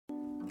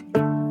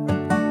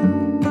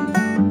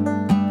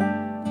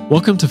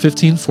Welcome to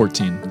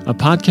 1514, a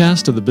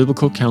podcast of the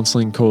Biblical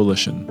Counseling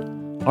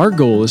Coalition. Our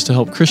goal is to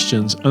help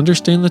Christians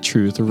understand the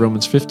truth of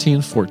Romans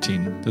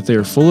 15:14, that they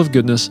are full of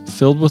goodness,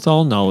 filled with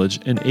all knowledge,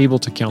 and able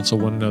to counsel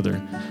one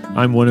another.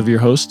 I'm one of your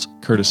hosts,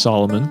 Curtis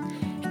Solomon.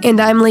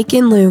 And I'm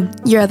Lakin Liu,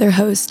 your other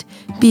host.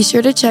 Be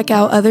sure to check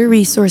out other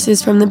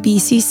resources from the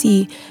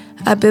BCC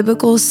at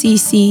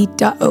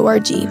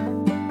biblicalcc.org.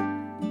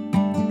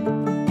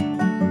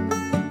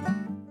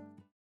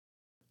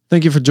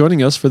 Thank you for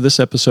joining us for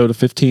this episode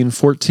of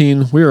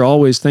 1514. We are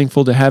always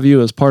thankful to have you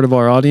as part of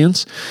our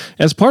audience.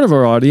 As part of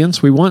our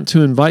audience, we want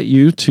to invite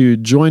you to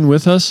join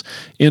with us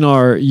in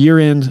our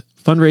year-end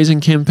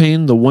fundraising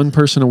campaign, the One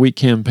Person a Week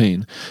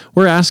campaign.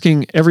 We're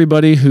asking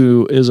everybody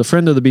who is a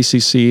friend of the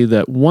BCC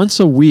that once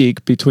a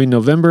week between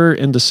November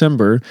and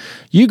December,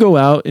 you go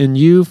out and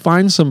you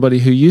find somebody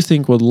who you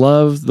think would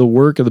love the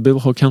work of the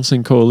Biblical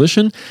Counseling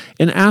Coalition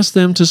and ask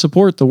them to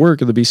support the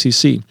work of the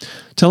BCC.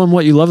 Tell them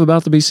what you love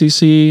about the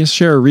BCC,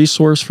 share a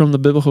resource from the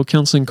Biblical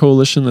Counseling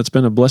Coalition that's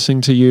been a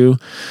blessing to you,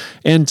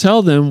 and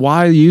tell them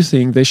why you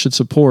think they should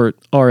support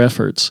our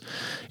efforts.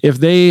 If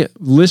they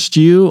list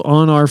you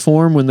on our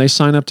form when they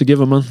sign up to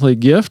give a monthly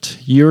gift,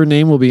 your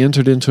name will be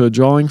entered into a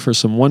drawing for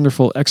some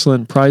wonderful,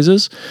 excellent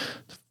prizes.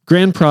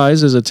 Grand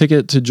prize is a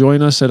ticket to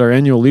join us at our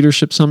annual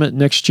Leadership Summit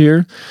next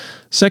year.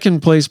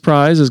 Second place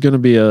prize is going to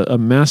be a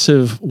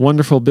massive,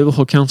 wonderful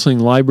biblical counseling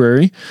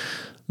library.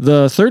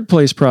 The third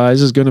place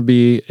prize is going to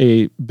be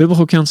a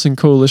Biblical Counseling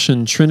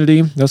Coalition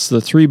Trinity. That's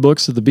the 3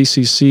 books that the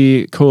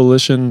BCC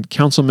Coalition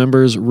council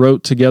members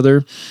wrote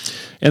together.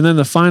 And then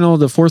the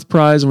fourth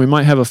prize, and we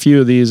might have a few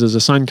of these, is a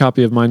signed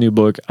copy of my new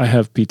book, I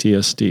Have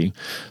PTSD.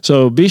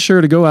 So be sure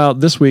to go out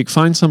this week,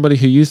 find somebody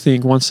who you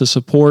think wants to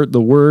support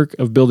the work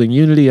of building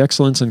unity,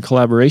 excellence, and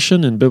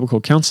collaboration in biblical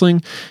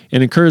counseling,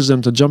 and encourage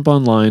them to jump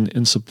online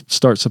and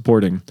start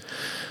supporting.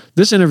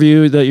 This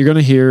interview that you're going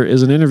to hear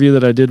is an interview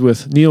that I did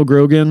with Neal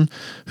Grogan,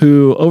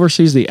 who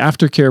oversees the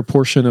aftercare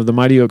portion of the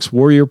Mighty Oaks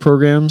Warrior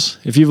programs.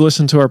 If you've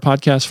listened to our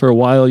podcast for a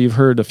while, you've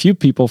heard a few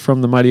people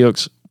from the Mighty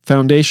Oaks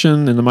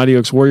Foundation and the Mighty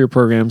Oaks Warrior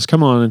programs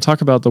come on and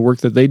talk about the work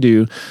that they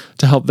do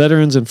to help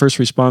veterans and first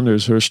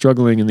responders who are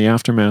struggling in the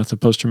aftermath of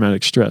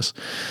post-traumatic stress.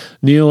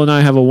 Neal and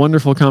I have a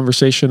wonderful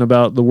conversation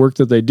about the work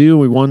that they do.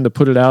 We wanted to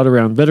put it out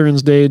around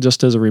Veterans Day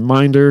just as a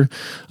reminder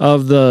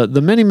of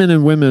the many men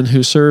and women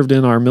who served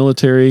in our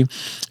military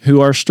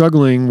who are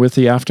struggling with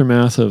the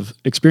aftermath of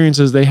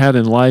experiences they had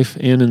in life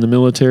and in the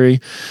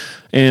military,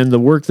 and the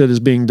work that is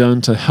being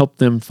done to help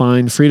them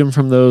find freedom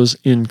from those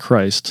in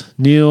Christ.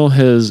 Neal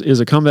is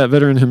a combat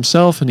veteran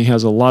himself, and he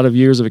has a lot of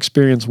years of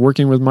experience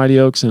working with Mighty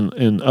Oaks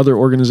and other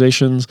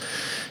organizations.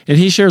 And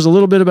he shares a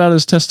little bit about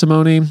his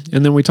testimony,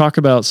 and then we talk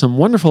about some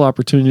wonderful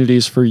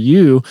opportunities for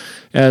you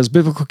as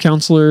biblical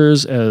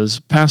counselors, as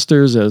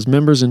pastors, as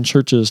members in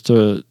churches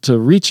to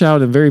reach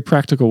out in very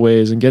practical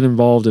ways and get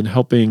involved in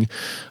helping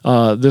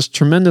this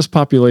tremendous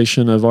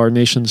population of our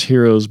nation's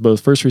heroes, both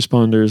first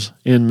responders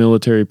and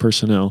military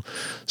personnel.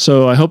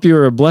 So I hope you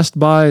are blessed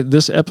by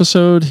this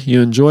episode,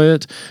 you enjoy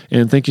it,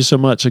 and thank you so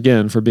much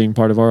again for being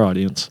part of our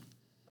audience.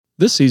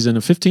 This season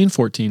of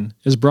 1514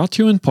 is brought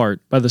to you in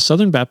part by the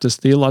Southern Baptist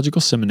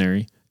Theological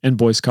Seminary and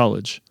Boyce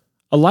College.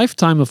 A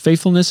lifetime of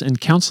faithfulness in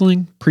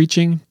counseling,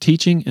 preaching,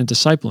 teaching, and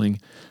discipling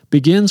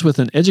begins with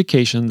an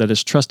education that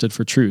is trusted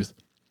for truth.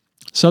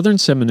 Southern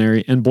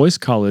Seminary and Boyce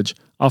College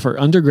offer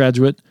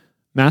undergraduate,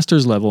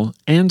 master's level,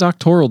 and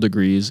doctoral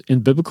degrees in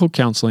biblical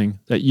counseling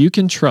that you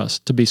can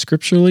trust to be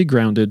scripturally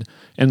grounded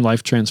and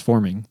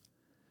life-transforming.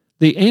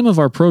 The aim of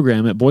our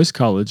program at Boyce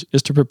College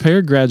is to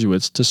prepare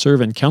graduates to serve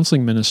in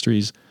counseling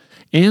ministries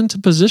and to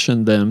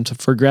position them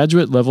for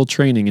graduate-level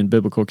training in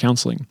biblical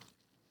counseling.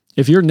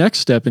 If your next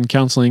step in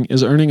counseling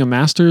is earning a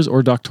master's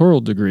or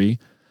doctoral degree,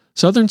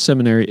 Southern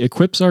Seminary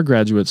equips our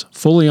graduates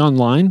fully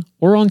online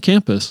or on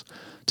campus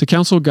to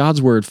counsel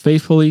God's Word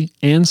faithfully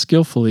and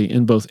skillfully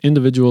in both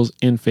individuals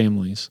and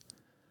families.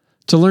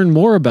 To learn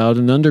more about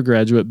an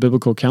undergraduate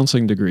biblical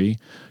counseling degree,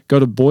 go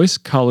to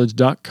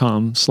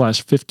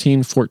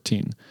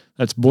boycecollege.com/1514.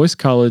 That's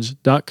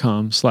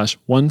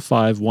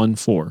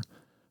boycecollege.com/1514.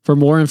 For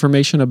more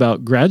information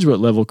about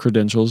graduate-level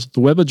credentials,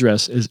 the web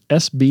address is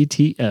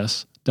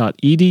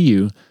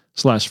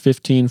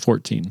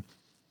sbts.edu/1514.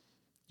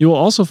 You will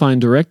also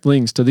find direct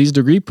links to these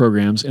degree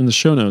programs in the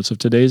show notes of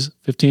today's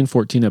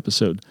 1514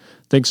 episode.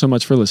 Thanks so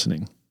much for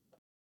listening.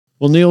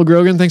 Well, Neal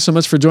Grogan, thanks so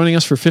much for joining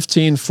us for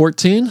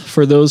 1514.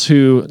 For those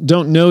who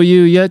don't know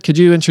you yet, could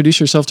you introduce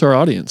yourself to our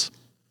audience?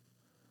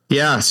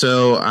 Yeah,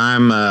 so I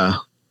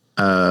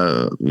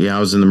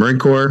was in the Marine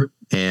Corps,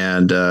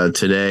 and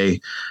today,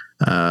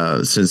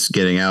 since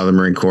getting out of the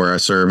Marine Corps, I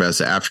serve as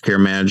the aftercare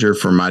manager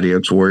for Mighty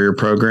Oaks Warrior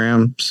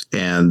programs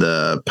and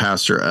the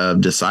pastor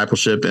of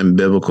discipleship and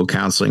biblical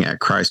counseling at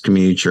Christ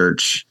Community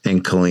Church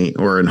in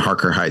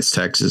Harker Heights,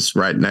 Texas,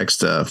 right next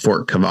to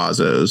Fort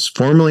Cavazos,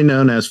 formerly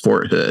known as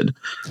Fort Hood.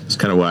 It's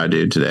kind of what I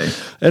do today.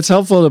 It's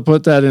helpful to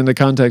put that into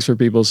context for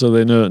people so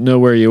they know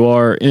where you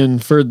are.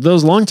 And for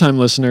those longtime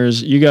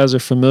listeners, you guys are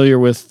familiar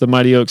with the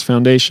Mighty Oaks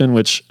Foundation,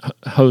 which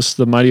hosts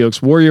the Mighty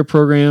Oaks Warrior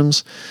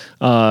programs.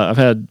 I've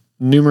had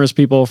numerous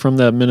people from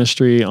that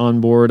ministry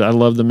on board. I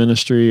love the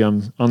ministry.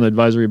 I'm on the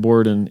advisory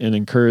board and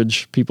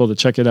encourage people to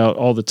check it out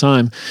all the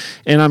time.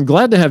 And I'm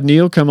glad to have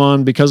Neal come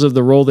on because of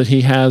the role that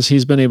he has.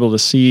 He's been able to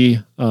see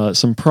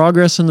some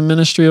progress in the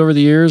ministry over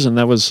the years. And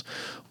that was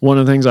one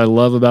of the things I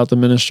love about the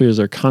ministry is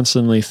they're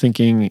constantly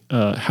thinking,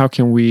 how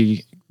can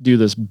we do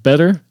this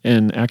better,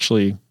 and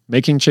actually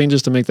making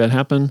changes to make that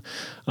happen,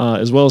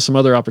 as well as some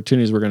other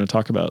opportunities we're going to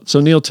talk about. So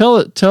Neal,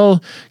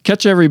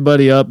 catch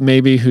everybody up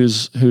maybe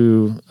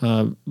who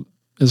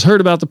has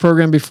heard about the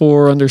program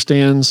before,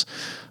 understands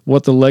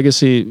what the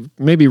legacy,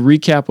 maybe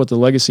recap what the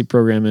legacy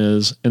program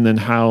is, and then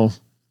how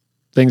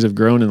things have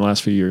grown in the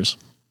last few years.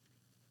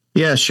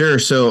 Yeah, sure.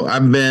 So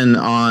I've been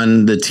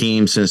on the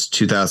team since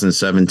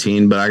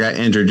 2017, but I got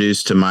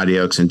introduced to Mighty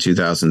Oaks in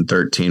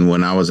 2013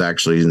 when I was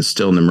actually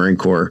still in the Marine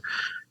Corps.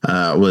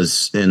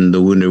 Was in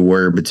the Wounded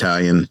Warrior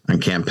Battalion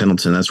on Camp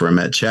Pendleton. That's where I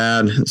met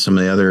Chad and some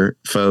of the other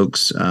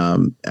folks.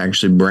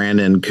 Actually,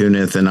 Brandon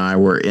Kunith and I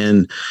were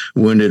in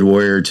Wounded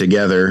Warrior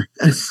together.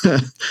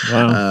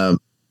 Wow.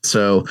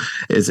 So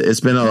it's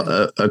been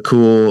a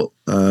cool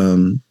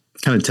kind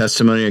of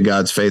testimony of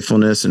God's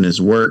faithfulness and his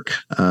work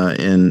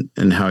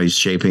and how he's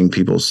shaping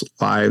people's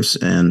lives.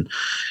 And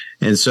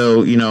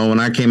so, when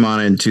I came on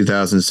in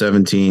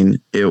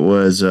 2017, it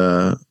was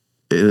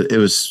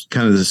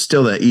kind of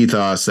still that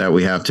ethos that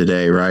we have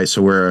today, right? So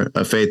we're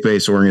a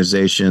faith-based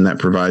organization that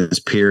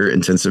provides peer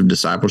intensive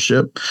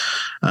discipleship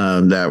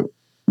that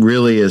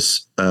really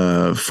is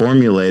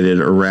formulated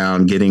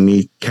around getting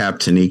kneecap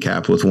to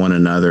kneecap with one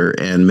another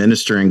and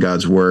ministering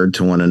God's word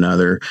to one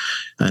another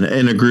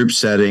in a group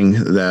setting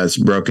that's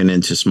broken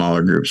into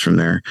smaller groups from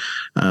there.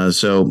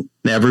 So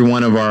every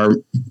one of our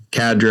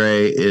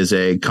cadre is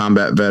a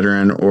combat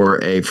veteran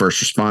or a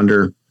first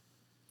responder.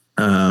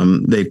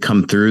 They've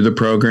come through the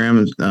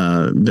program,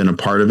 been a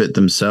part of it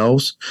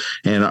themselves,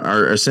 and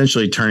are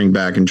essentially turning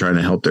back and trying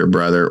to help their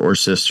brother or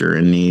sister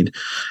in need.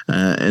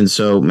 And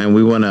so, man,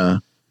 we want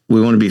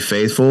to be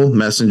faithful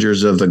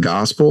messengers of the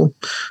gospel.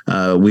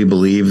 We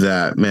believe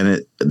that,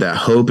 that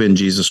hope in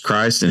Jesus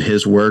Christ and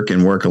his work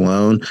and work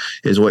alone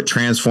is what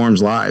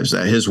transforms lives,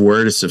 that his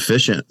word is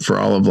sufficient for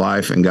all of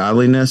life and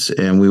godliness.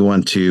 And we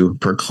want to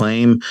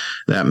proclaim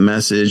that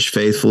message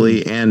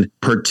faithfully and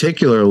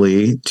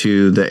particularly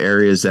to the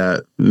areas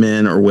that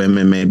men or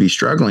women may be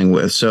struggling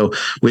with. So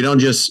we don't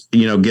just,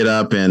 get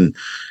up and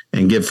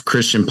give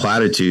Christian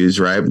platitudes,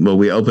 right? But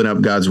we open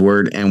up God's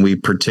word and we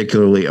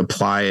particularly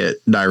apply it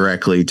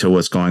directly to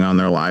what's going on in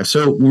their life.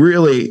 So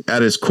really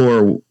at its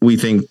core, we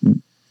think,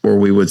 or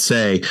we would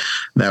say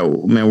that,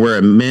 we're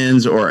a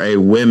men's or a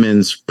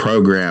women's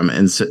program.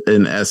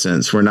 In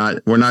essence, we're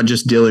not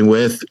just dealing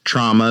with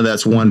trauma.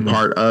 That's one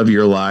part of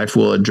your life.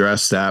 We'll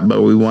address that,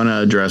 but we want to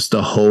address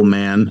the whole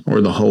man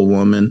or the whole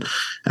woman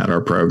at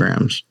our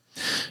programs.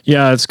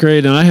 Yeah, it's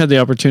great. And I had the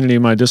opportunity,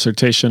 my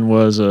dissertation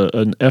was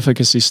an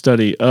efficacy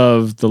study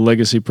of the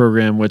legacy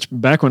program, which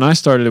back when I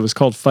started, it was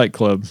called Fight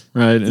Club,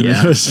 right? And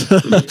yeah.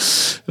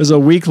 It was a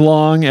week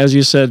long, as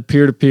you said,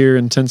 peer-to-peer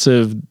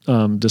intensive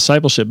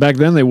discipleship. Back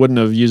then, they wouldn't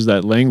have used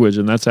that language.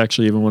 And that's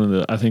actually even one of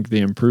the, I think, the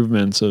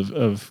improvements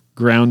of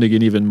grounding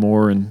it even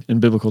more in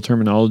biblical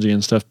terminology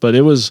and stuff. But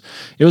it was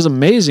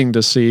amazing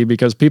to see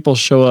because people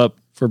show up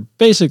for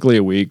basically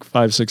a week,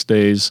 5-6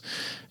 days,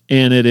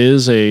 and it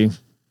is a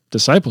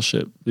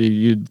discipleship.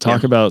 You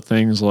talk about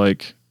things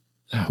like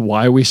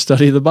why we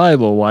study the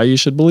Bible, why you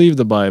should believe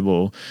the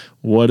Bible,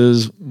 what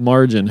is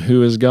margin,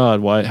 who is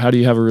God, how do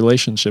you have a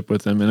relationship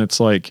with him? And it's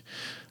like,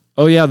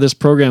 oh yeah, this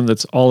program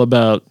that's all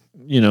about,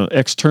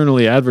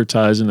 externally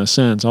advertised in a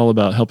sense, all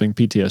about helping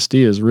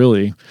PTSD is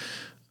really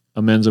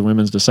a men's and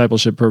women's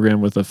discipleship program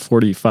with a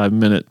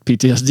 45-minute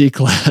PTSD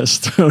class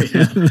thrown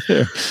in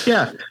there.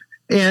 Yeah.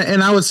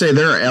 And I would say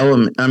there are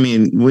elements,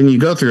 when you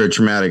go through a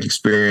traumatic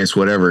experience,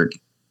 whatever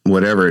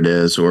it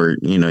is, or,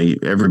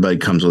 everybody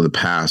comes with a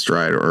past,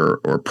 right?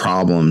 Or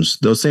problems,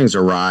 those things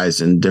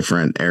arise in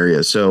different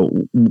areas.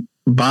 So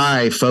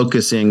by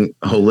focusing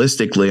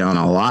holistically on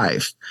a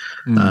life,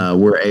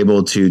 we're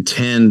able to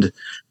tend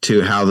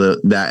to how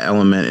that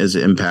element is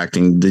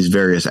impacting these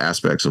various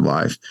aspects of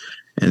life.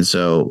 And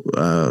so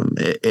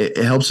it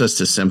helps us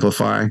to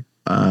simplify.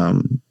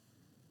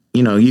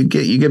 You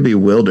get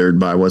bewildered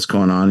by what's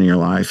going on in your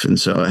life. And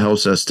so it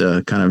helps us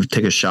to kind of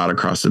take a shot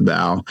across the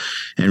bow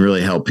and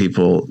really help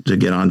people to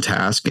get on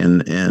task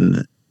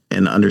and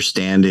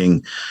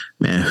understanding,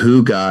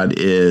 who God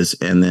is,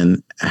 and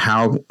then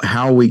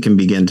how we can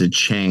begin to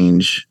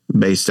change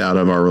based out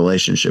of our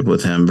relationship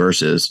with him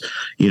versus,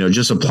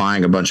 just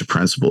applying a bunch of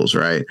principles,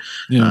 right?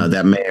 Yeah.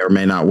 That may or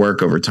may not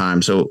work over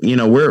time. So,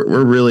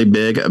 we're really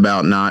big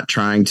about not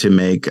trying to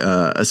make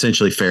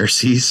essentially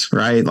Pharisees,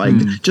 right? Like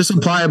just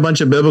apply a bunch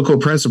of biblical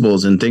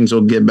principles and things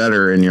will get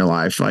better in your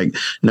life. Like,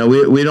 no,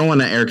 we don't want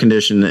to air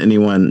condition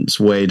anyone's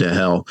way to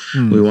hell.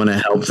 We want to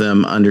help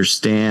them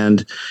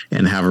understand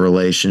and have a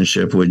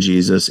relationship with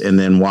Jesus, and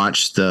then watch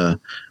the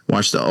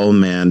watch the old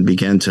man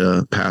begin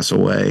to pass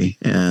away,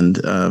 and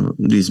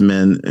these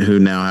men who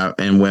now have,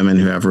 and women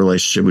who have a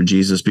relationship with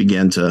Jesus,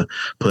 begin to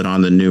put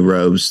on the new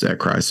robes that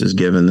Christ has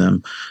given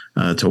them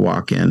to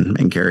walk in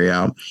and carry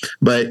out.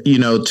 But,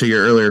 to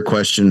your earlier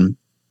question,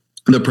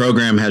 the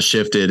program has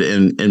shifted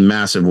in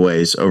massive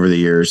ways over the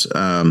years.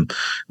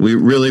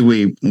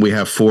 We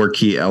have 4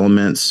 key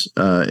elements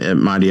at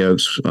Mighty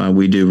Oaks.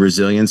 We do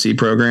resiliency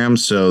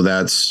programs, so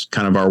that's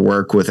kind of our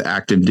work with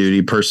active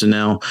duty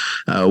personnel.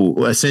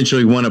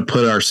 Essentially, we want to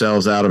put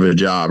ourselves out of a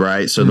job,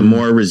 right? So the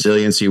more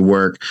resiliency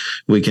work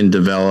we can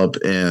develop,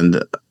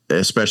 and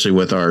especially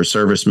with our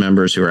service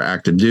members who are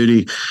active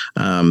duty,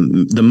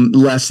 the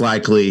less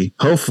likely,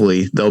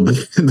 hopefully, they'll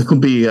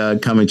be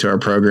coming to our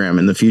program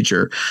in the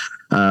future.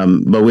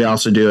 But we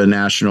also do a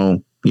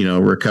national,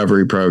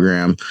 recovery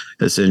program.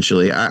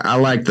 Essentially, I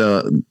like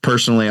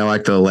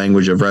the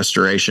language of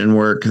restoration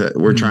work, that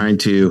we're trying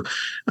to,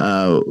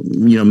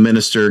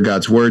 minister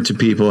God's word to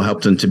people,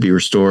 help them to be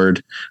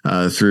restored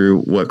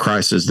through what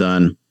Christ has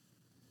done.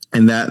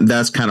 And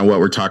that's kind of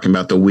what we're talking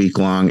about, the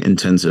week-long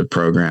intensive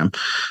program.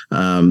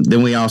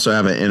 Then we also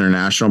have an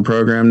international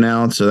program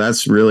now. So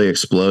that's really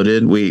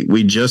exploded.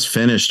 We just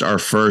finished our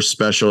first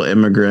special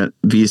immigrant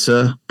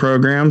visa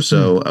program.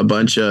 So a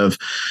bunch of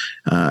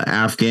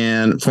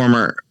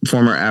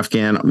former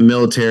Afghan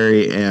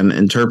military and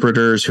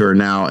interpreters who are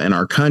now in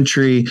our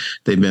country.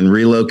 They've been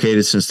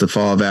relocated since the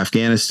fall of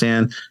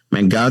Afghanistan.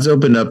 Man, God's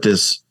opened up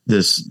this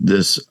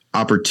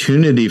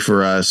opportunity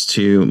for us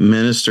to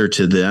minister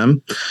to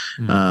them.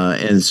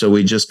 And so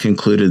we just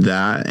concluded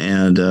that.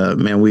 And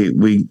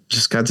we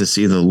just got to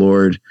see the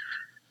Lord,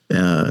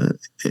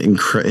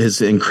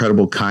 his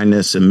incredible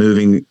kindness, and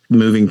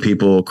moving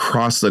people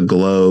across the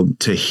globe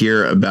to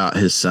hear about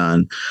his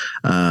son.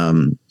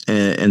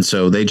 And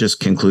so they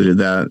just concluded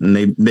that, and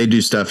they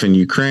do stuff in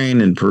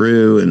Ukraine and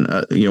Peru, and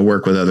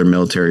work with other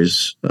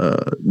militaries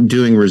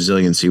doing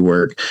resiliency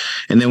work.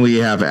 And then we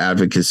have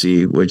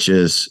advocacy, which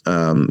is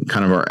kind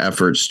of our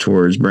efforts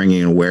towards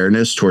bringing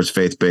awareness towards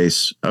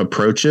faith-based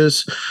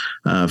approaches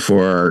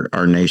for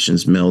our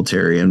nation's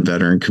military and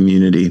veteran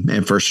community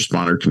and first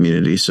responder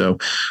community. So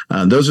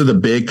those are the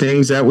big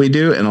things that we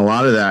do, and a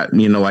lot of that,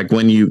 like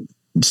when you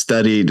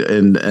studied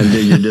and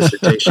did your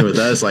dissertation with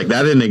us, like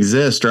that didn't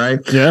exist, right?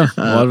 Yeah,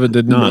 a lot of it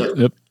did not.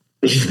 Yep.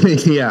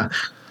 Yeah.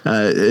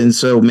 And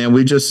so, man,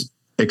 we just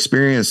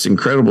experienced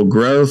incredible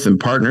growth and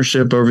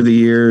partnership over the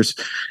years.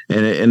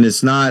 And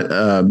it's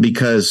not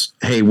because,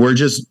 hey, we're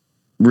just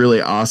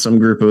really awesome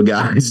group of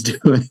guys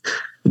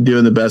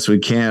doing the best we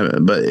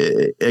can. But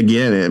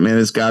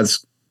it's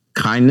God's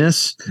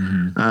kindness.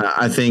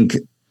 I think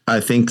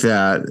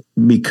that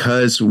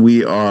because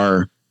we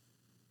are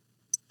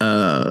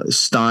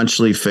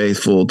staunchly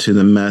faithful to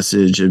the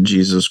message of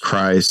Jesus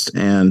Christ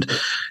and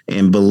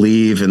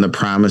believe in the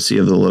primacy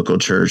of the local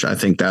church, I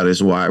think that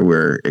is why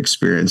we're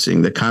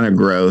experiencing the kind of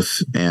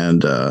growth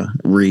and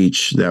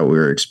reach that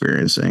we're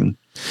experiencing.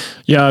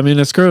 Yeah, I mean,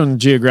 it's grown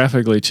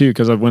geographically too,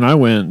 because when I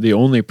went, the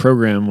only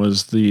program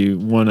was the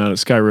one out at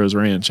Sky Rose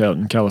Ranch out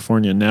in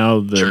California. Now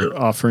they're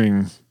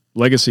offering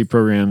legacy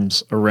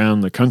programs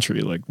around the country,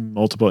 like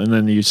multiple, and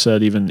then you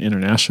said even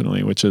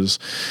internationally, which is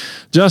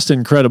just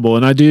incredible.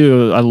 And I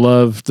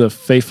love the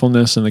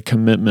faithfulness and the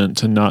commitment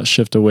to not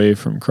shift away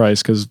from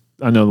Christ, because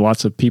I know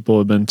lots of people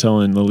have been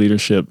telling the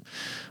leadership,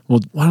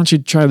 well, why don't you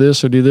try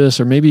this or do this,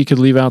 or maybe you could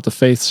leave out the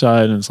faith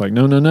side. And it's like,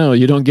 no,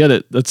 you don't get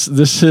it. That's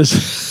the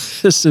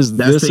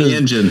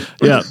engine.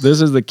 Yeah, this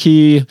is the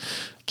key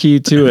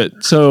to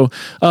it. So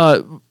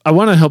I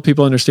want to help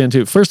people understand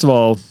too. First of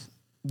all,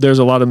 there's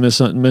a lot of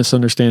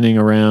misunderstanding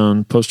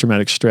around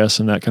post-traumatic stress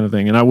and that kind of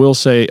thing. And I will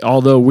say,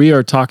 although we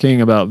are talking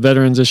about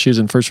veterans issues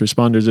and first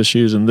responders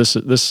issues, and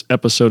this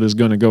episode is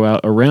going to go out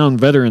around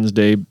Veterans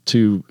Day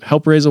to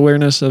help raise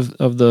awareness of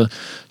the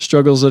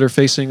struggles that are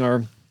facing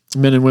our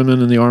men and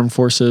women in the armed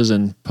forces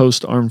and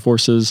post-armed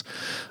forces.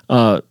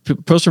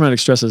 Post-traumatic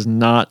stress is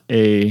not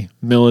a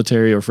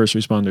military or first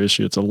responder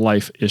issue. It's a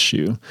life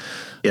issue.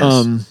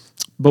 Yes.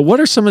 But what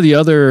are some of the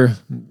other...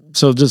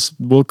 So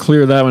we'll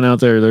clear that one out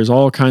there. There's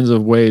all kinds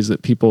of ways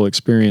that people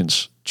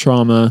experience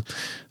trauma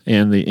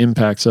and the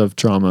impacts of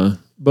trauma.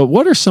 But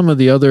what are some of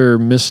the other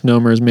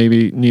misnomers,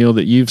 maybe, Neal,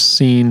 that you've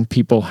seen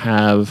people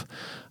have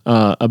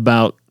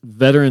about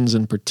veterans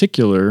in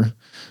particular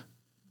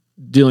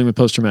dealing with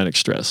post-traumatic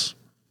stress?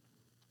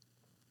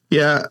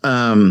 Yeah.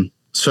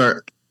 So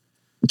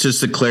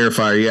just to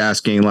clarify, are you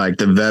asking like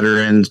the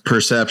veteran's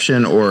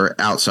perception or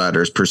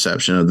outsiders'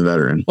 perception of the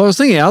veteran? Well, I was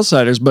thinking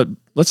outsiders, but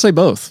let's say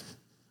both.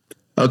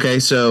 Okay,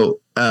 so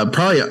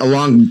probably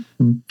along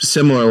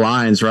similar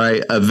lines,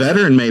 right? A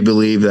veteran may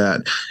believe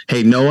that,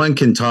 hey, no one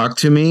can talk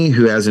to me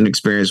who hasn't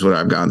experienced what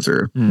I've gone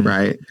through,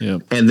 right?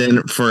 Yep. And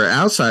then for an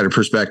outsider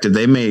perspective,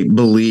 they may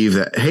believe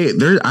that, hey,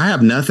 I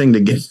have nothing to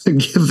give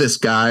this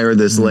guy or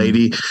this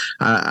lady.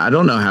 I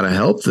don't know how to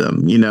help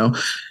them,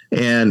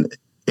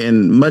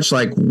 And much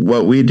like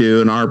what we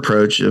do in our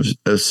approach of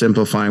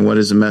simplifying what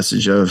is the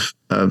message of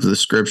the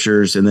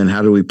scriptures, and then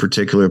how do we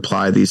particularly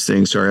apply these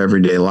things to our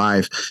everyday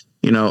life,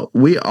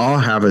 we all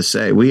have a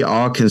say. We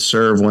all can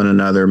serve one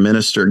another,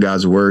 minister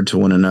God's word to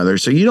one another.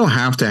 So you don't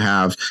have to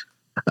have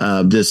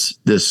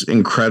this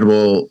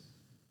incredible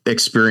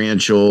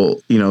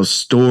experiential,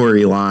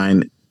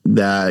 storyline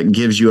that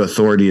gives you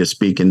authority to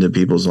speak into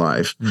people's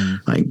life.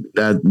 Like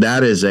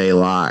that is a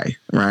lie,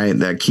 right?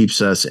 That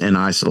keeps us in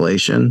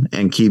isolation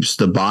and keeps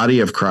the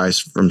body of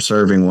Christ from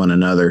serving one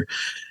another.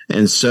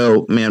 And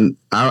so, man,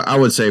 I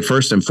would say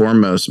first and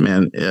foremost,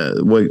 man,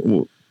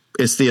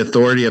 it's the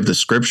authority of the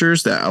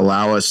scriptures that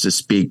allow us to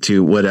speak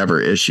to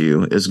whatever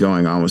issue is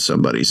going on with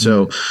somebody.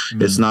 So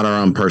it's not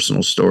our own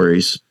personal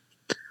stories.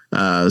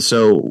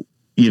 So,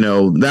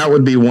 that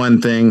would be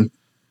one thing.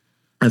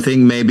 I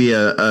think maybe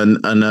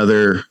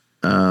another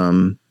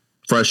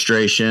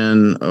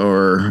frustration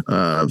or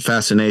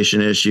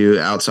fascination issue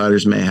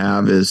outsiders may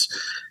have is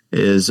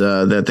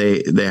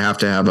that they have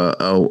to have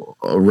a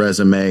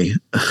resume,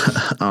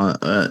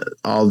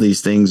 all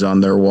these things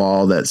on their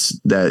wall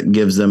that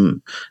gives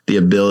them the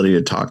ability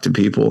to talk to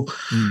people,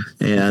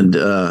 and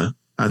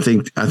I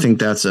think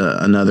that's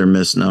another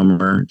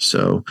misnomer.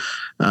 So,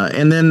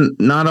 and then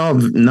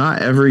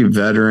not every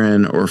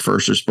veteran or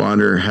first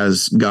responder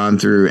has gone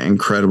through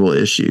incredible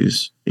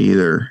issues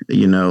either.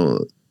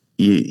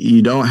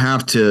 You don't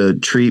have to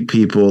treat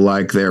people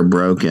like they're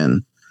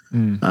broken,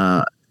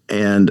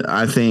 and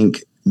I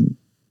think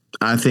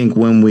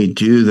when we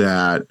do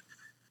that,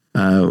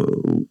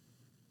 when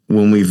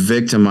we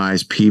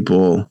victimize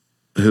people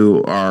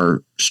who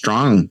are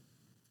strong,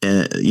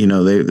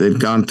 they've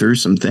gone through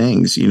some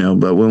things,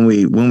 but when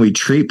we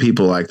treat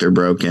people like they're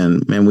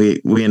broken, man,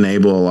 we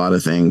enable a lot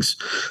of things.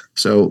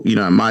 So,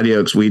 at Mighty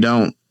Oaks, we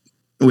don't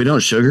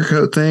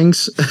sugarcoat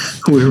things.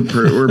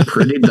 we're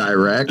pretty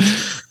direct.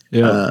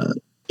 Yeah.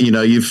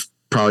 You've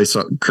probably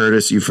saw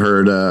Curtis. You've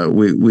heard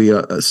we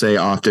say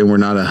often we're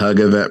not a hug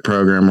a vet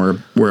program.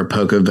 We're a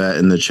poke a vet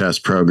in the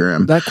chest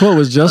program. That quote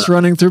was just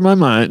running through my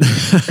mind.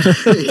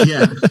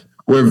 Yeah.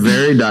 We're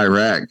very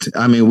direct.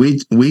 I mean,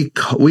 we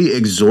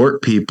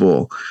exhort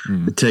people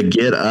to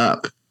get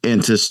up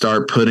and to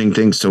start putting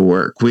things to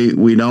work.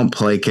 We don't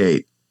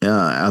placate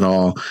at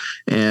all,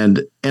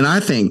 and I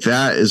think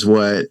that is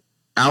what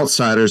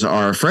outsiders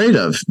are afraid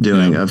of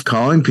doing, of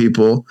calling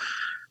people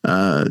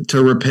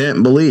to repent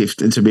and believe.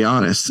 To be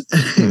honest,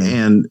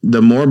 and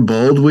the more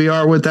bold we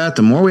are with that,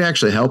 the more we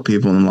actually help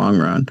people in the long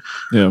run.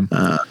 Yeah.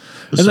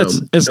 And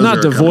it's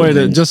not devoid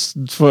of, just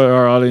for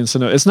our audience to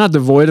know, it's not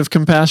devoid of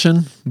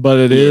compassion, but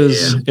it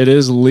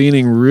is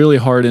leaning really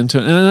hard into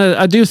it. And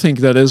I do think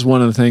that is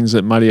one of the things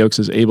that Mighty Oaks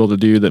is able to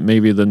do that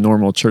maybe the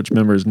normal church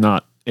member is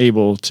not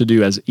able to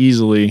do as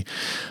easily.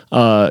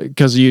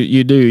 Because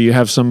you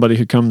have somebody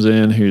who comes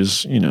in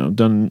who's,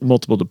 done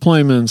multiple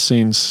deployments,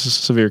 seen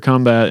severe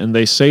combat, and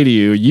they say to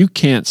you, you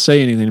can't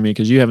say anything to me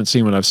because you haven't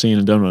seen what I've seen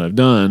and done what I've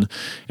done.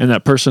 And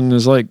that person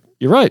is like,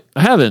 you're right,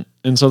 I haven't.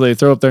 And so they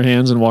throw up their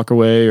hands and walk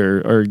away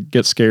or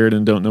get scared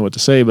and don't know what to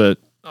say. But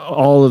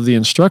all of the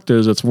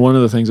instructors, that's one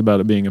of the things about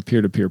it being a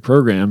peer-to-peer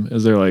program,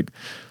 is they're like,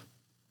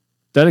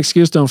 that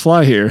excuse don't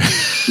fly here.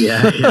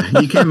 Yeah,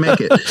 you can't make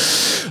it.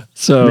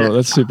 So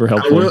that's super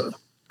helpful.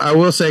 I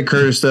will say,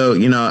 Curtis, though,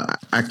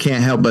 I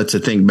can't help but to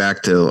think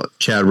back to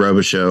Chad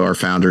Robichaux, our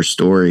founder's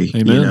story.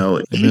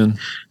 Amen. Amen.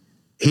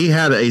 He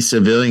had a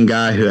civilian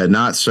guy who had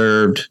not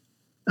served.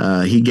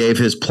 He gave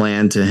his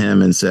plan to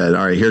him and said,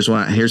 all right, here's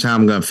how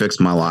I'm going to fix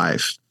my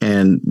life.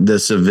 And the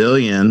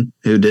civilian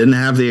who didn't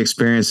have the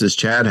experiences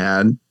Chad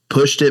had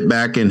pushed it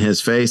back in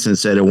his face and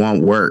said, it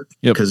won't work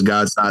because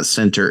God's not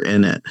center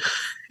in it.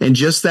 And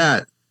just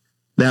that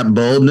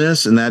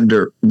boldness and that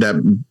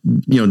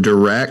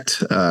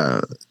direct,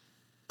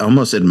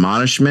 almost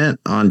admonishment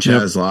on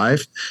Chad's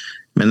life,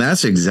 and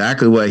that's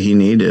exactly what he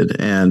needed.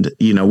 And,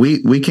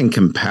 we can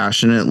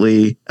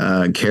compassionately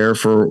care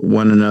for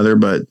one another,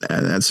 but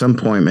at some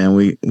point, man,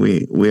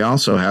 we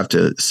also have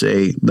to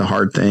say the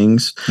hard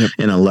things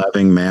in a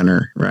loving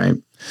manner, right?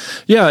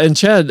 Yeah. And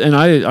Chad, and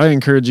I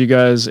encourage you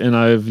guys, and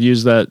I've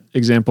used that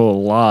example a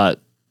lot,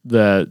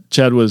 that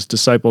Chad was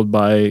discipled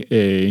by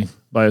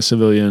a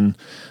civilian,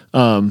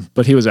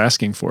 but he was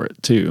asking for it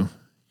too.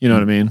 You know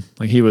what I mean?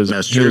 Like he was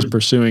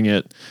pursuing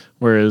it.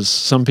 Whereas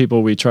some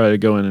people we try to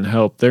go in and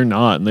help, they're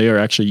not, and they are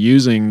actually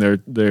using their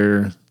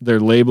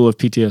label of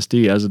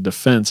PTSD as a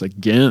defense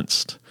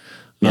against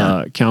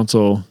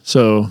counsel.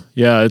 So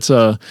it's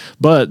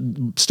but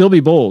still be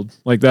bold.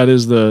 Like I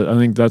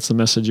think that's the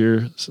message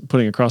you're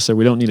putting across there.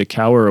 We don't need to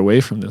cower away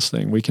from this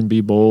thing. We can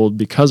be bold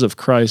because of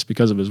Christ,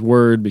 because of His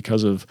Word,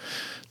 because of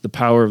the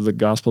power of the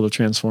gospel to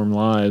transform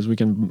lives. We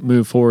can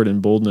move forward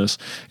in boldness.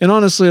 And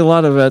honestly, a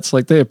lot of vets,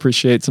 they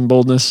appreciate some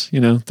boldness.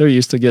 They're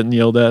used to getting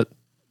yelled at.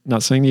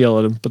 Not saying to yell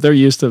at them, but they're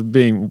used to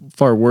being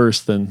far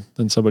worse than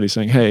somebody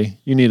saying, hey,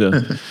 you need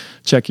to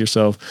check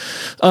yourself.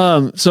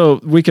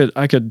 So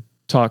I could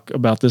talk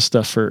about this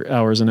stuff for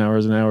hours and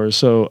hours and hours.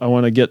 So I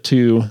want to get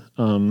to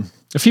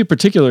a few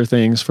particular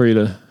things for you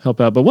to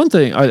help out. But one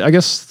thing, I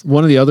guess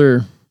one of the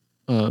other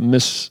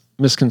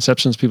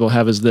misconceptions people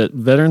have is that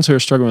veterans who are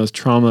struggling with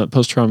trauma,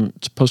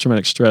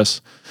 post-traumatic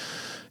stress,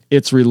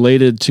 it's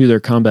related to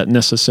their combat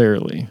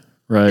necessarily,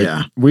 Right.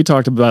 Yeah. We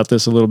talked about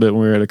this a little bit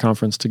when we were at a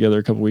conference together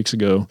a couple weeks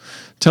ago.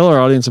 Tell our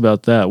audience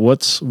about that.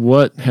 What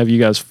have you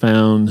guys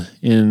found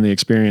in the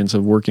experience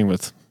of working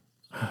with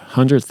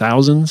hundreds,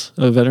 thousands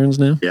of veterans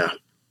now? Yeah.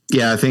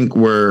 Yeah. I think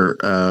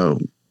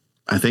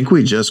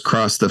we just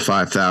crossed the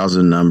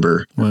 5,000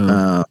 number.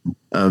 Wow.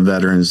 Of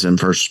veterans and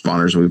first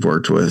responders we've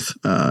worked with,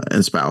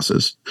 and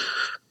spouses.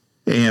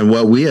 And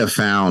what we have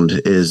found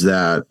is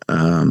that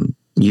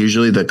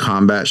usually the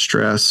combat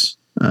stress,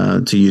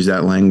 to use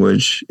that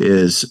language,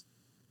 is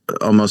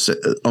almost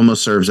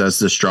serves as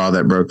the straw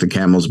that broke the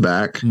camel's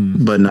back,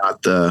 but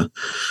not the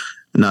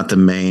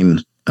main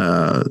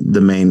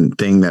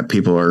thing that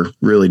people are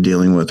really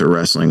dealing with or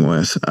wrestling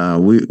with.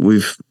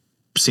 We've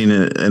seen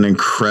an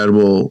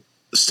incredible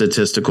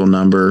statistical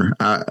number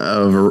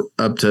of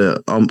up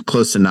to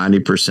close to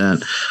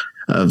 90%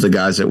 of the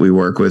guys that we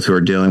work with who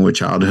are dealing with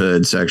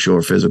childhood sexual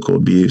or physical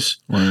abuse.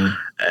 Wow.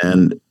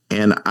 And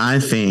I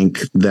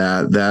think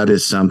that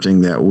is something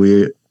that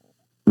we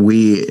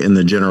in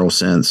the general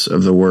sense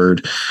of the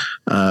word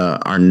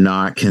are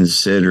not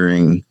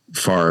considering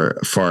far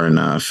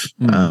enough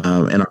in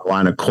our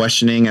line of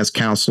questioning as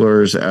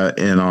counselors,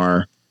 in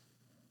our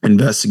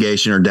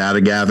investigation or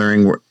data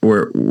gathering.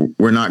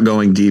 We're not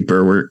going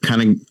deeper. We're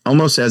kind of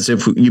almost as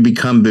if you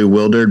become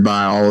bewildered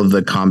by all of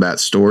the combat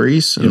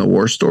stories and the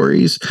war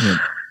stories.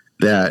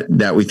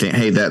 That we think,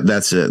 hey,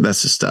 that's the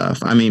stuff.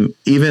 I mean,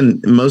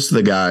 even most of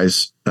the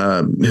guys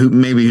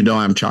who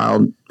don't have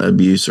child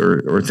abuse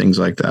or things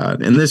like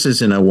that. And this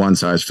isn't a one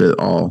size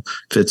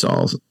fits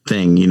all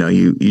thing. You know,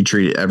 you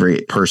treat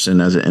every person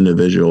as an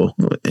individual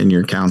in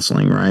your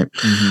counseling, right?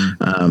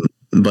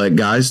 But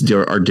guys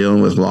are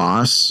dealing with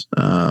loss.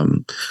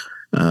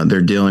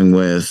 They're dealing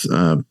with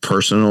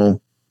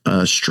personal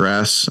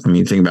stress. I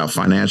mean, think about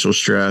financial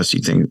stress.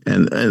 You think,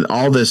 and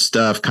all this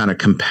stuff kind of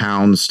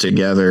compounds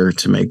together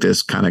to make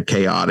this kind of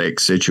chaotic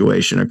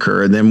situation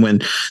occur. And then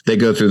when they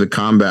go through the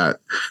combat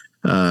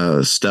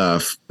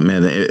stuff,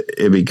 man,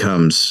 it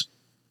becomes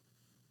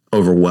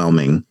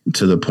overwhelming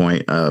to the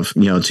point of,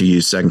 you know, to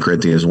use 2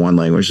 Corinthians 1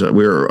 language, that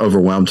we were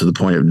overwhelmed to the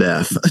point of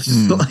death.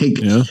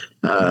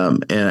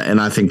 And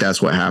I think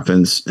that's what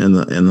happens in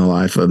the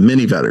life of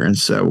many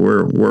veterans that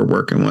we're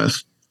working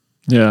with.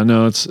 Yeah,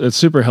 no, it's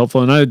super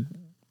helpful. And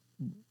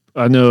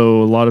I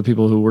know a lot of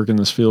people who work in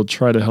this field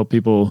try to help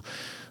people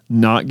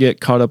not get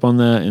caught up on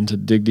that and to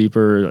dig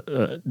deeper.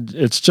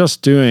 It's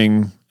just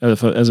doing,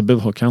 as a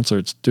biblical counselor,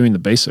 it's doing the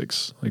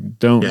basics. Like,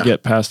 don't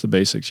get past the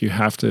basics. You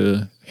have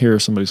to hear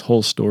somebody's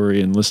whole story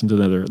and listen to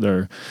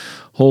their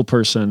whole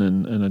person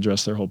and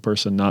address their whole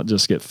person, not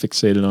just get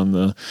fixated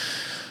on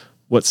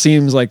what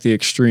seems like the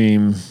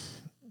extreme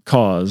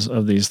cause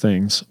of these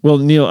things. Well,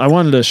 Neal, I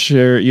wanted to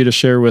share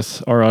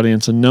with our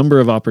audience a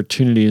number of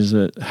opportunities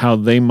that how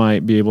they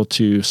might be able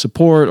to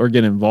support or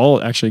get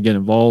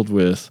involved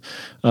with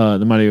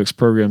the Mighty Oaks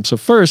program. So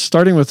first,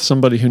 starting with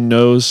somebody who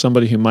knows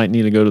somebody who might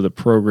need to go to the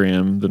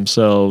program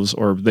themselves,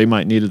 or they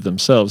might need it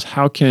themselves.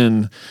 How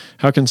can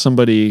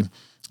somebody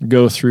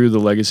go through the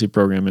Legacy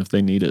program if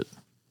they need it?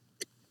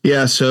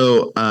 Yeah.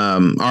 So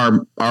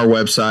our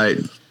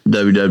website,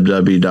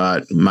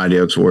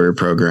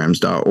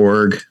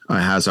 www.mightyoakswarriorprograms.org,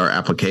 has our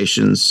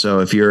applications. So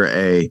if you're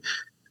a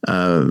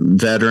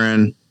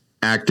veteran,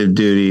 active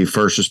duty,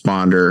 first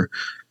responder,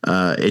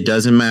 it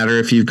doesn't matter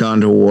if you've gone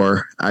to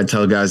war. I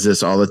tell guys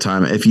this all the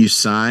time. If you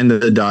signed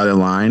the dotted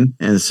line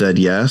and said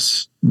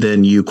yes,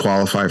 then you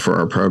qualify for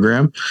our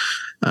program.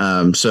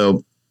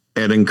 So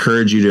I'd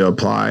encourage you to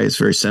apply. It's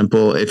very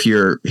simple. If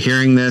you're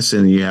hearing this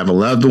and you have a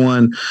loved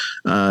one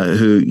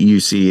who you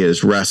see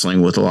is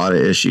wrestling with a lot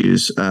of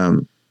issues,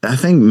 I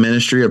think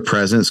ministry of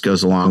presence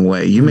goes a long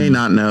way. You may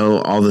not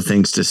know all the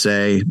things to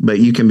say, but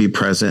you can be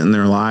present in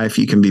their life.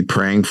 You can be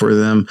praying for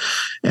them.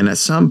 And at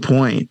some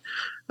point,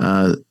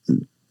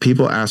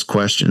 people ask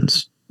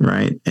questions,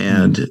 right?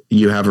 And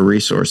you have a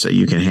resource that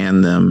you can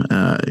hand them.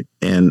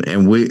 And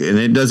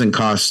it doesn't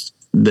cost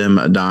them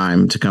a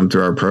dime to come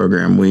through our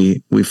program.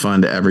 We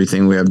fund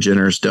everything. We have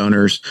generous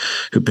donors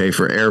who pay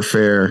for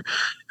airfare,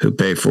 who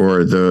pay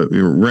for the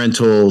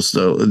rentals.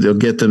 They'll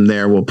get them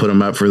there. We'll put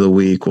them up for the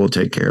week. We'll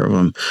take care of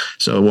them.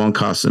 So it won't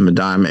cost them a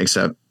dime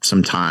except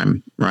some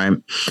time, right?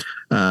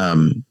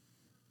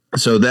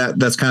 So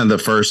that's kind of the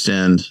first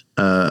end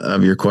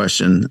of your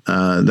question.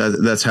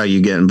 That's how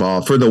you get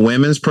involved. For the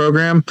women's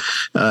program,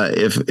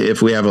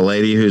 if we have a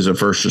lady who's a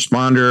first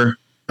responder,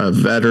 a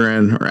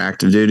veteran, or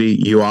active duty,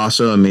 you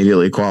also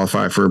immediately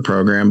qualify for a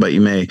program. But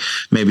you may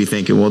be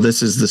thinking, well,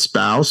 this is the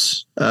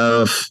spouse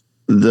of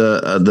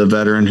the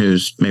veteran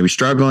who's maybe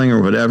struggling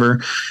or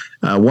whatever.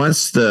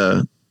 Once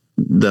the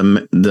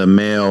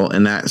male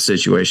in that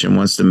situation,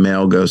 once the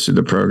male goes through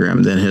the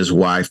program, then his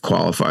wife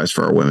qualifies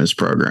for our women's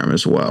program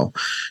as well.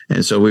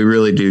 And so we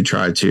really do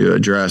try to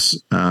address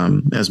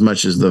as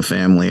much as the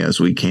family as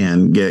we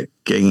can.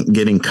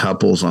 Getting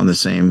couples on the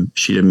same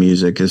sheet of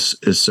music is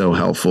so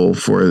helpful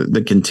for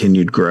the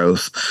continued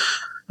growth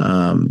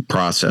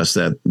process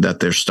that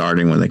they're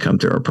starting when they come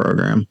through our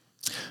program.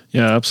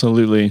 Yeah,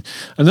 absolutely.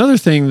 Another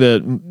thing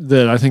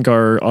that I think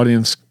our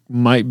audience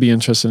might be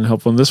interested and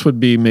helpful, and this would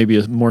be maybe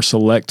a more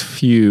select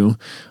few,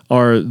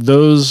 are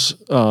those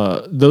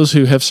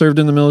who have served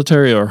in the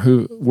military or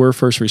who were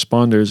first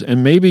responders,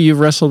 and maybe you've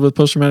wrestled with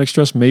post-traumatic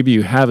stress, maybe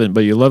you haven't,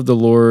 but you love the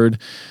Lord,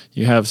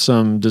 you have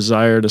some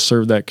desire to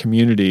serve that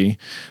community.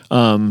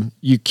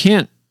 You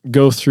can't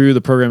go through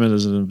the program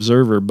as an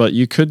observer, but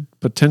you could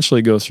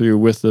potentially go through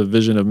with the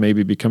vision of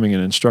maybe becoming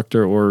an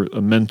instructor or a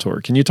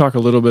mentor. Can you talk a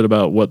little bit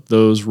about what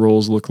those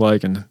roles look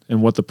like and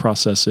what the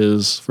process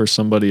is for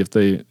somebody if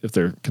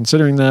they're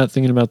considering that,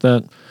 thinking about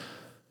that?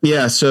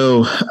 Yeah.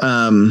 So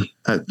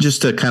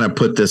just to kind of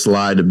put this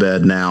lie to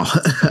bed now,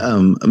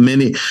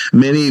 many,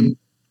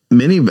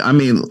 I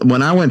mean,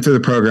 when I went through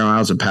the program, I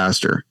was a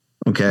pastor.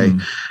 Okay.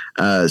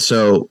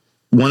 So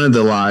one of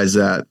the lies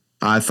that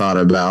I thought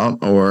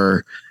about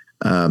or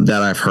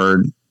that I've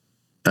heard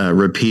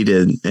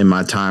repeated in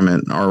my time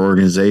at our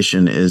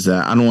organization is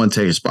that I don't want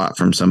to take a spot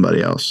from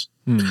somebody else.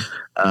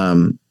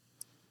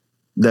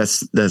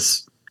 That's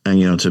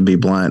to be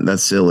blunt,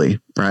 that's silly,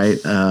 right?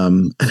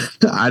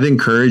 I'd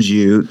encourage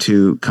you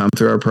to come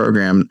through our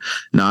program,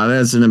 not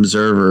as an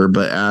observer,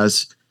 but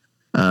as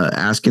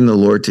asking the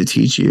Lord to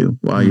teach you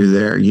while you're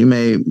there. You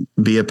may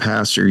be a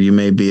pastor, you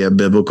may be a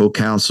biblical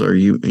counselor,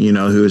 you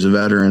know, who is a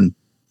veteran,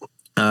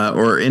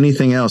 or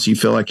anything else. You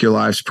feel like your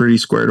life's pretty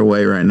squared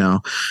away right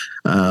now.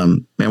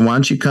 And why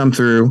don't you come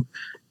through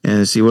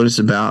and see what it's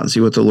about and see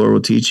what the Lord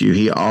will teach you?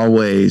 He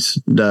always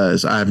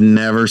does. I've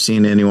never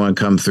seen anyone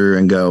come through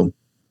and go,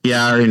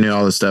 yeah, I already knew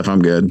all this stuff,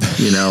 I'm good.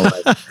 You know,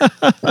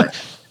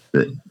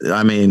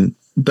 I mean,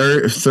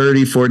 30,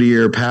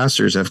 40-year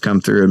pastors have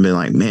come through and been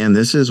like, man,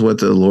 this is what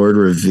the Lord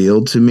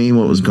revealed to me,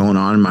 what was going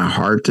on in my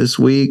heart this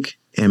week.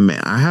 And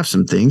man, I have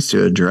some things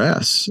to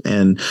address,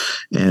 and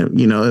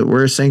you know,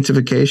 we're a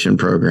sanctification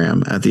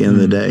program at the end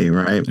of the day,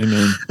 right?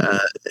 Amen.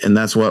 And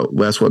that's what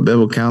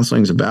biblical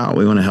counseling is about.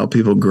 We want to help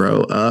people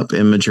grow up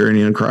in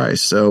maturity in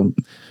Christ. So,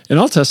 and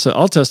I'll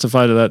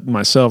testify to that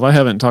myself. I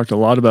haven't talked a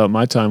lot about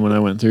my time when I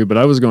went through, but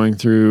I was going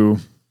through.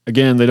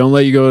 Again, they don't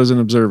let you go as an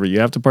observer; you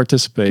have to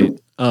participate.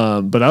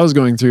 But I was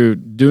going through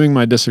doing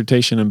my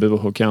dissertation in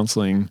biblical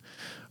counseling.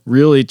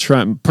 Really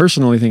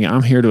personally thinking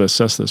I'm here to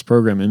assess this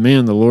program, and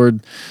man, the Lord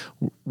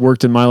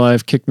worked in my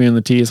life, kicked me in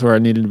the teeth where I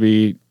needed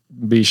to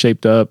be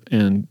shaped up,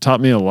 and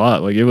taught me a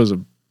lot. Like, it was a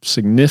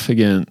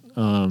significant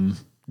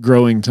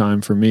growing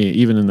time for me,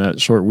 even in that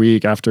short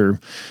week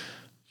after,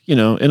 you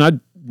know. And I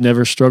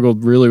never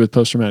struggled really with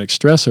post-traumatic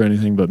stress or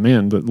anything, but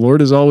man, the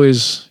Lord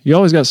is you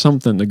always got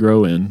something to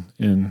grow in.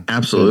 And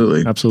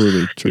absolutely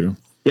true.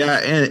 Yeah,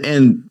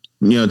 and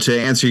you know, to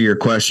answer your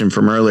question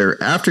from earlier,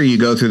 after you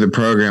go through the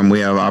program,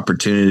 we have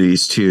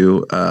opportunities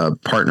to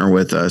partner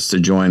with us to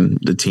join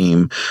the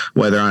team,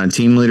 whether on a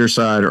team leader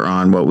side or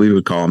on what we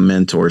would call a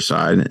mentor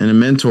side. And a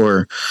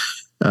mentor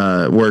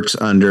works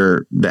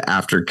under the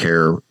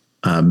aftercare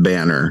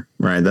banner,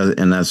 right?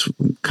 And that's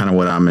kind of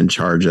what I'm in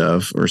charge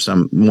of, or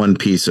one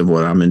piece of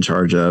what I'm in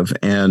charge of.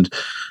 And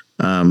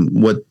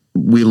what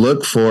we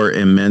look for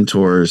in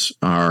mentors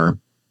are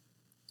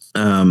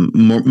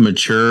more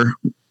mature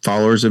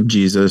followers of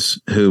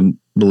Jesus who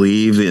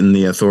believe in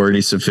the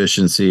authority,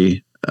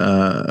 sufficiency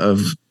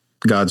of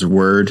God's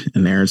word,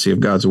 inerrancy of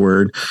God's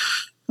word,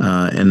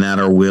 and that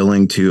are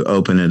willing to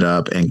open it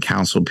up and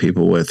counsel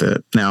people with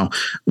it. Now,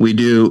 we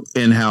do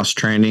in-house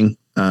training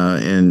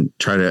and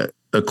try to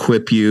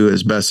equip you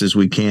as best as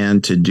we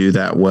can to do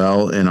that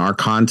well in our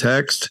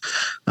context.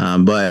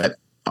 But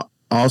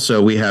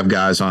also, we have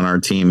guys on our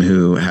team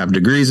who have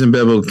degrees in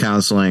biblical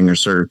counseling or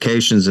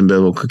certifications in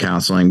biblical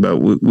counseling, but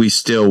we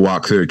still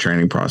walk through a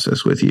training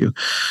process with you.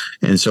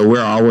 And so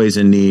we're always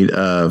in need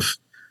of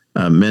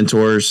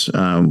mentors.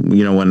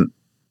 You know,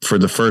 for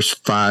the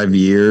first 5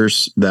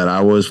 years that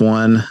I was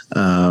one,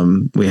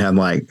 we had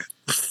like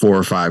 4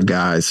 or 5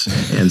 guys.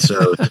 And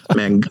so,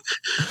 man,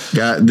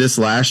 this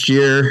last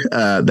year,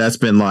 that's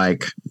been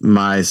like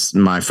my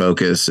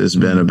focus has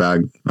been about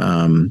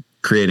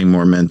creating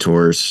more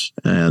mentors,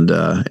 and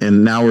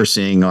now we're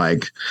seeing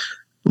like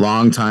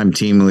longtime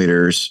team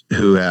leaders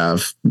who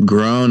have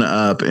grown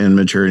up in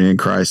maturity in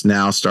Christ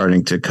now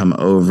starting to come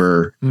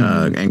over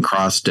and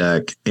cross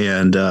deck,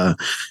 and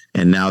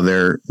now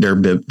they're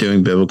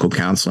doing biblical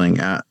counseling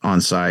on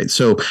site.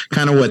 So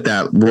kind of what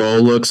that role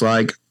looks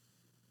like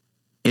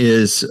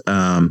is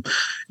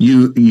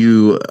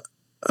you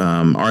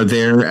are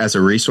there as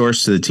a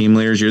resource to the team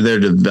leaders. You're there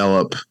to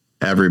develop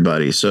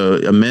everybody. So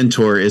a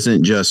mentor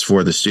isn't just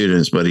for the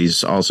students, but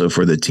he's also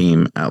for the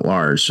team at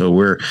large. So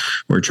we're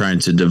trying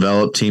to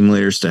develop team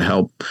leaders to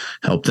help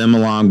them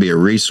along, be a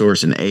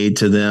resource and aid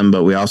to them.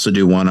 But we also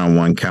do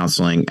one-on-one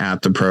counseling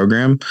at the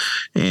program.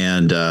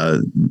 And,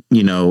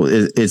 you know,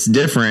 it's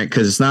different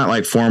because it's not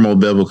like formal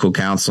biblical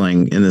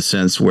counseling in the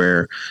sense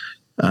where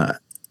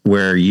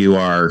you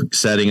are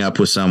setting up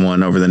with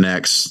someone over the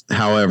next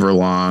however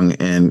long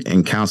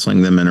and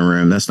counseling them in a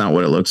room. That's not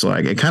what it looks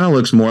like. It kind of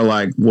looks more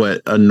like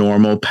what a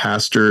normal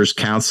pastor's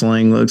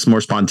counseling looks,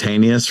 more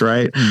spontaneous,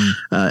 right?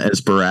 And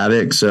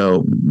sporadic.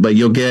 So, but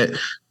you'll get,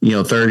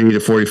 30 to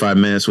 45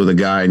 minutes with a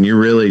guy, and you're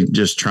really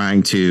just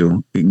trying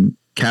to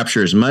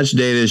capture as much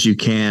data as you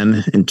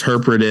can,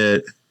 interpret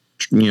it,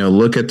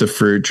 look at the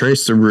fruit,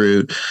 trace the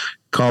root,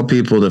 call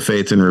people to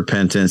faith and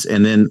repentance,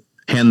 and then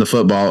hand the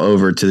football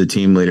over to the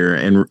team leader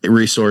and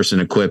resource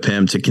and equip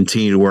him to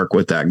continue to work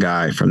with that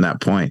guy from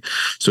that point.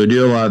 So we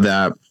do a lot of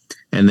that.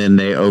 And then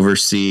they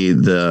oversee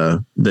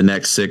the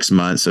next 6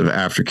 months of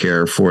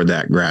aftercare for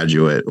that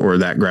graduate or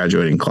that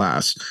graduating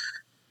class.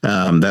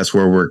 That's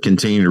where we're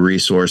continuing to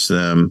resource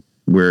them.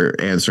 We're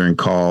answering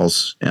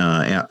calls,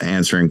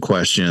 answering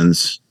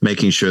questions,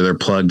 making sure they're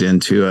plugged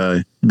into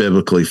a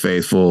biblically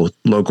faithful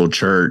local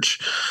church,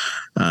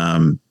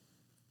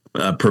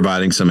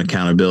 providing some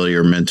accountability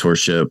or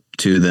mentorship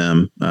to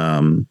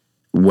them,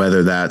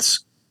 whether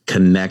that's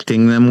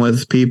connecting them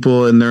with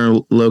people in their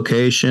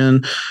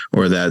location,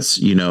 or that's,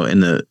 in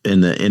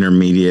the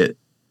intermediate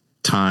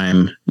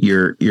time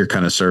you're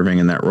kind of serving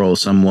in that role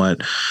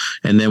somewhat.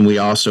 And then we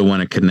also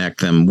want to connect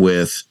them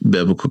with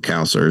biblical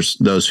counselors,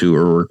 those who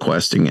are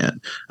requesting it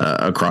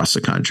across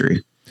the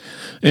country.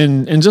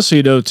 And just so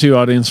you know, too,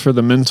 audience, for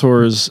the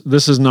mentors,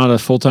 this is not a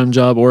full-time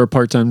job or a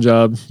part-time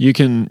job. You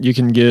can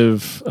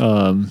give,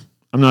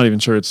 I'm not even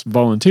sure it's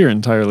volunteer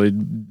entirely.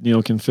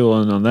 Neal can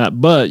fill in on that,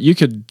 but you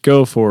could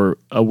go for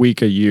a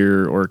week a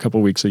year or a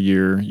couple weeks a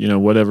year,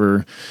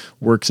 whatever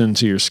works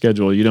into your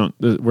schedule.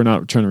 We're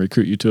not trying to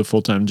recruit you to a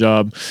full-time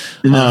job.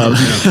 No.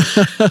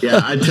 Yeah.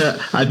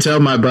 I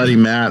tell my buddy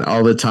Matt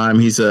all the time,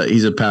 he's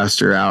a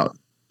pastor out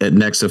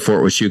next to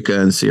Fort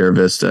Huachuca in Sierra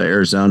Vista,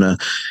 Arizona.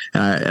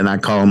 And I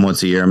call him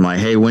once a year. I'm like,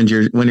 hey, when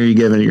are you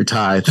giving your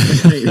tithe?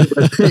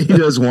 He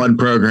does one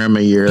program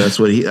a year. That's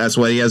what he has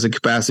the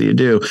capacity to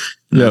do.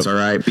 And that's all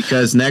right.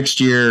 Because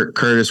next year,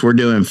 Curtis, we're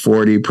doing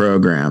 40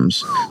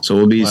 programs. So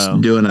we'll be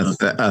doing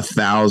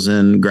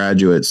 1,000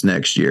 graduates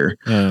next year.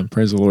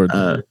 Praise the Lord.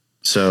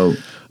 So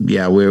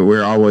yeah,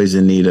 we're always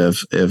in need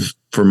of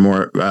for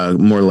more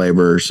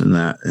laborers in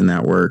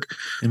that work.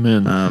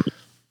 Amen.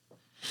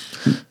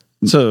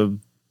 So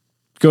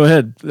go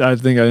ahead. I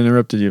think I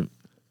interrupted you.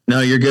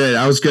 No, you're good.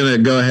 I was going to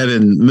go ahead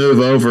and move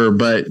over,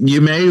 but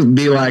you may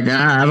be like,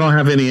 I don't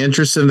have any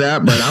interest in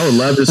that, but I would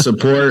love to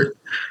support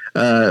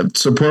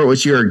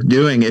what you're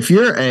doing. If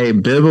you're a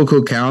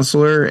biblical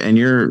counselor and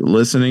you're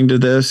listening to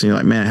this and you're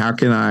like, man, how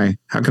can I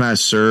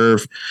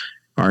serve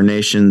our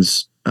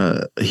nation's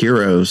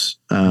heroes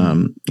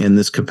in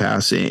this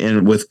capacity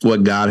and with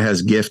what God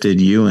has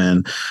gifted you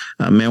in,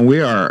 man,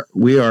 we are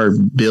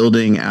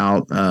building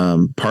out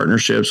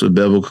partnerships with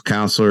biblical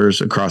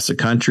counselors across the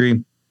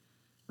country,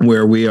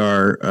 where we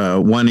are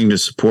wanting to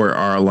support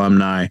our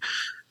alumni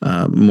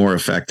more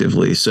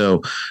effectively.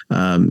 So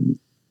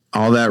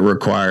all that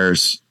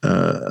requires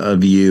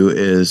of you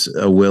is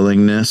a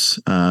willingness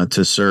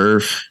to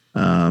serve,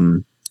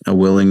 a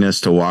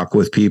willingness to walk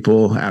with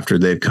people after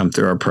they've come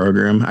through our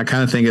program. I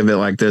kind of think of it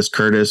like this,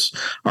 Curtis.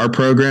 Our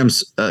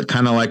program's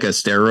kind of like a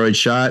steroid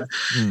shot.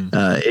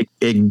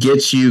 It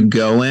gets you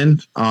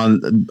going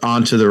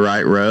onto the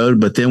right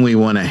road, but then we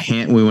want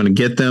to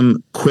get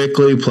them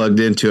quickly plugged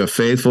into a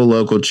faithful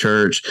local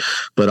church,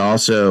 but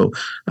also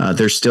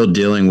they're still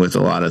dealing with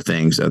a lot of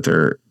things that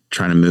they're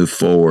trying to move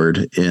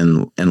forward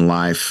in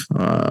life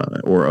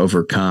or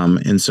overcome.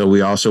 And so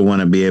we also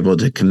want to be able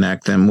to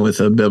connect them with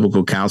a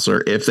biblical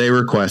counselor if they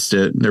request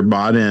it. They're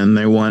bought in.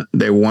 They want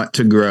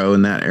to grow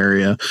in that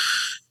area,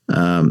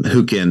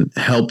 who can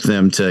help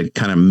them to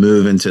kind of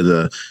move into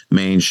the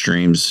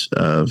mainstreams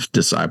of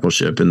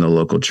discipleship in the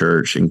local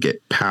church and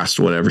get past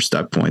whatever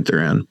stuck point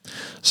they're in.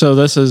 So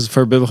this is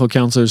for biblical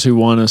counselors who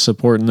want to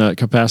support in that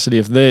capacity.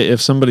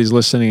 If somebody's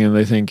listening and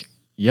they think,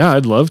 yeah,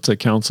 I'd love to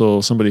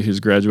counsel somebody who's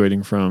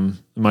graduating from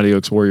the Mighty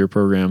Oaks Warrior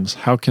programs,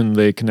 how can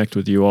they connect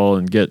with you all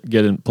and get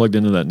plugged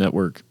into that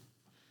network?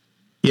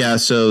 Yeah,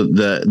 so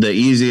the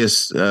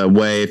easiest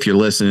way, if you're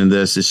listening to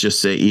this, is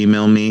just to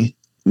email me,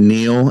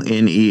 Neal,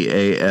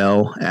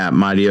 Neal, at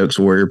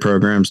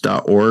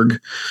mightyoakswarriorprograms.org.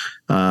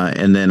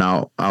 And then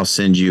I'll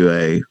send you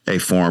a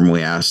form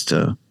we asked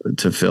to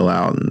fill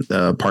out,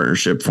 a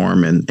partnership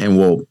form, and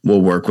we'll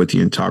work with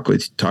you and talk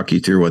you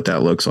through what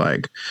that looks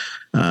like.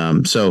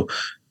 So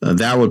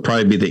that would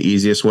probably be the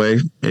easiest way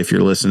if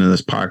you're listening to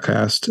this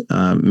podcast.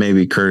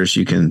 Maybe Curtis,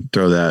 you can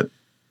throw that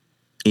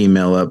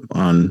email up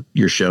on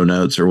your show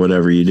notes or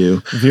whatever you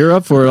do. If you're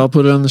up for it, I'll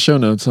put it on the show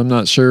notes. I'm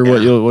not sure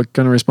what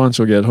kind of response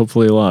you'll get.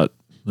 Hopefully a lot.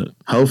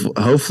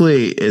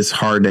 Hopefully it's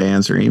hard to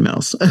answer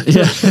emails.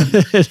 Yeah,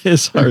 it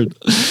is hard.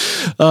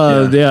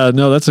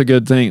 No, that's a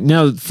good thing.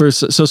 Now,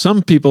 so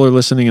some people are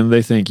listening and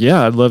they think,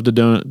 yeah, I'd love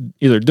to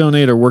either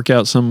donate or work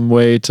out some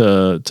way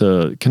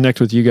to connect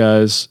with you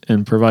guys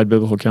and provide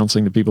biblical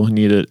counseling to people who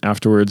need it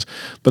afterwards.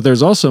 But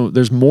there's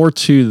more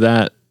to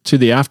that, to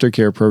the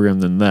aftercare program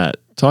than that.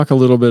 Talk a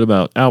little bit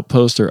about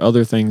Outpost or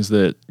other things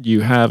that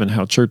you have and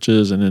how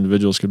churches and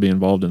individuals could be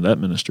involved in that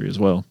ministry as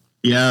well.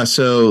 Yeah.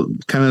 So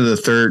kind of the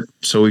third,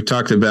 so we've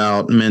talked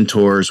about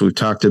mentors, we've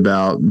talked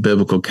about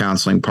biblical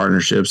counseling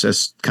partnerships.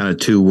 That's kind of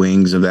two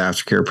wings of the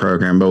aftercare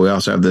program, but we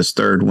also have this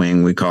third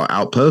wing we call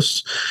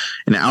Outposts.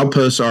 And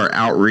Outposts are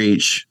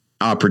outreach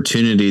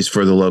opportunities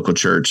for the local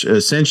church.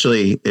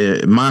 Essentially,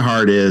 my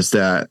heart is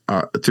that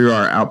through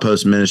our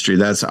Outpost ministry,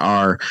 that's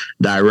our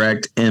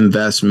direct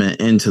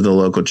investment into the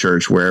local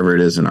church, wherever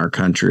it is in our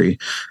country.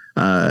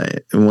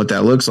 And what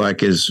that looks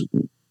like is,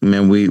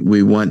 man,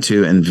 we want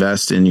to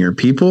invest in your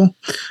people,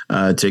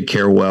 to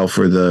care well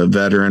for the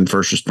veteran,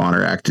 first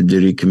responder, active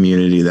duty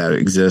community that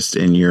exists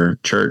in your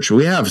church.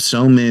 We have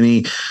so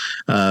many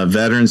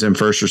veterans and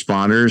first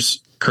responders,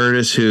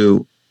 Curtis,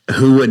 who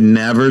would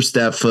never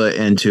step foot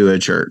into a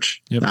church.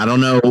 Yep. I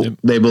don't know. Yep.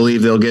 They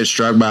believe they'll get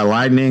struck by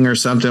lightning or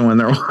something when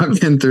they're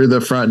walking through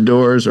the front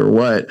doors or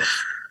what.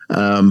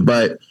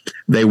 But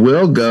they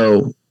will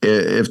go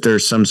if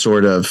there's some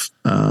sort of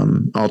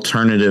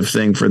alternative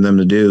thing for them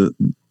to do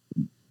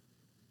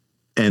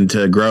and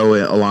to grow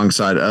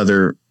alongside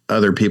other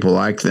people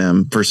like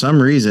them. For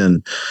some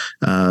reason,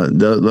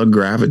 they'll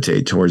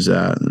gravitate towards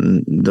that,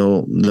 and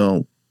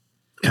they'll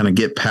kind of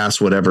get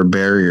past whatever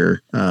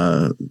barrier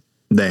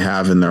they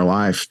have in their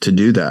life to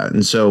do that.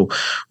 And so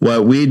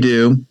what we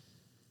do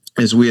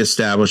is we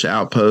establish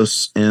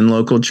outposts in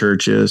local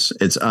churches.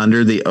 It's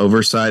under the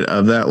oversight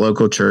of that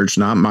local church,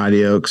 not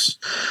Mighty Oaks.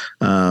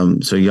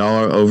 So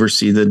y'all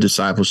oversee the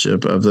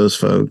discipleship of those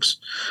folks.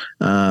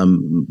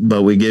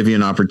 But we give you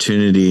an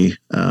opportunity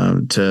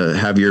to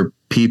have your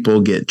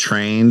people get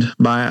trained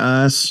by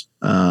us,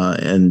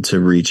 and to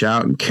reach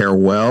out and care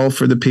well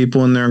for the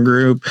people in their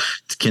group.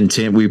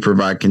 We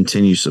provide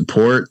continued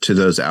support to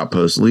those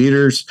outpost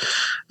leaders,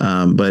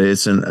 but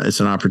it's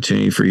an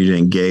opportunity for you to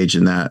engage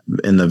in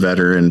the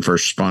veteran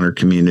first responder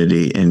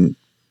community, and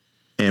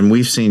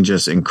we've seen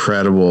just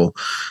incredible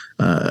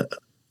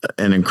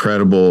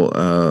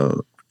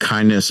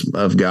kindness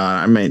of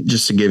God. I mean,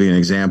 just to give you an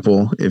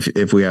example,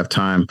 if we have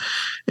time,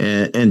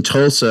 in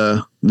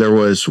Tulsa, there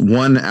was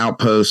one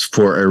outpost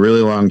for a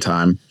really long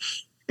time.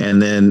 And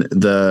then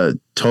the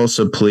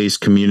Tulsa police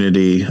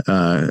community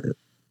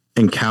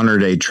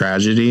encountered a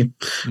tragedy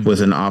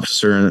with an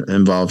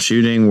officer-involved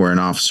shooting where an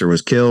officer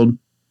was killed.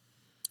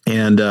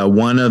 And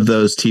one of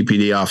those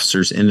TPD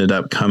officers ended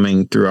up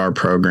coming through our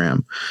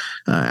program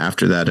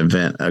after that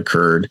event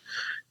occurred.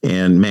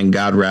 And man,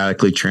 God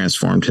radically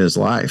transformed his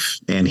life.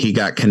 And he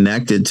got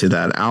connected to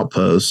that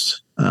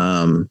outpost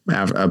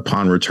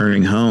upon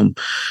returning home.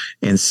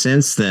 And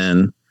since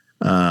then,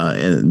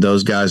 and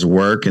those guys'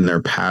 work and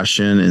their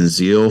passion and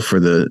zeal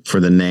for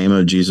the name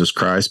of Jesus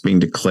Christ being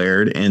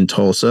declared in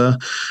Tulsa.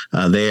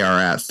 They are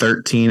at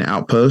 13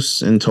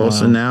 outposts in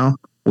Tulsa now.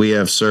 We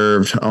have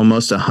served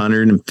almost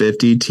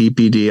 150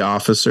 TPD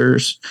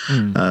officers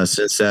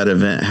since that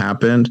event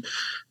happened.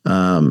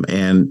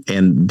 And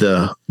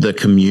the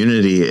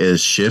community is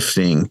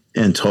shifting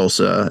in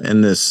Tulsa in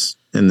this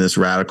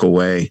radical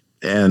way.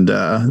 And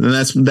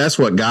that's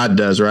what God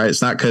does, right?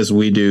 It's not because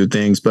we do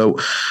things, but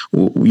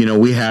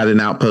we had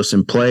an outpost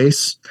in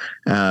place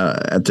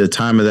at the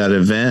time of that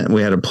event.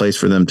 We had a place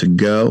for them to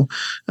go,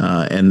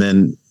 and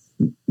then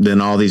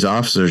all these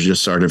officers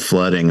just started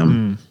flooding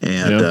them,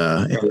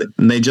 and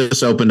they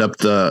just opened up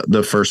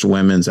the first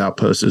women's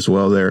outpost as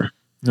well there.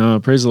 No,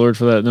 praise the Lord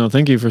for that. No,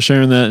 thank you for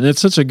sharing that. And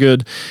it's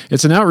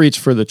it's an outreach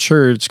for the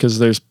church, because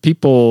there's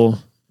people.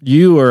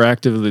 You are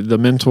actively, the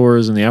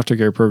mentors and the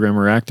aftercare program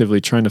are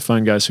actively trying to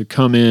find guys who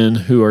come in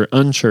who are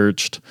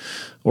unchurched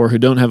or who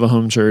don't have a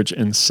home church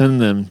and send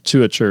them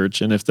to a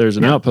church. And if there's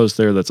an outpost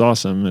there, that's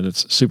awesome and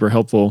it's super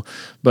helpful.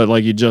 But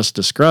like you just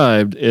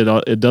described,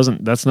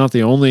 that's not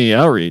the only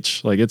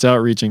outreach. Like, it's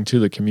outreaching to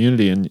the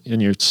community, and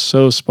you're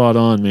so spot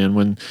on, man.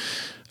 When,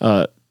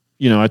 I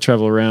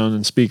travel around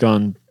and speak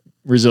on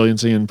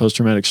resiliency and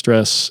post-traumatic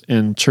stress,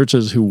 and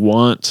churches who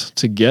want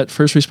to get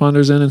first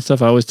responders in and stuff,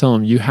 I always tell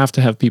them, you have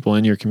to have people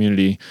in your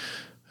community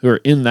who are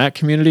in that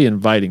community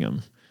inviting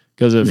them.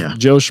 Because if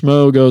Joe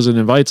Schmo goes and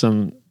invites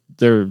them,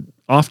 they're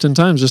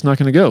oftentimes just not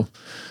going to go.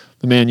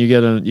 But man, you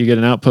get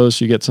an outpost,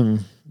 you get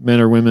some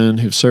men or women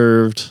who've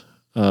served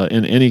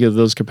in any of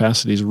those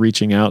capacities,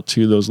 reaching out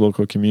to those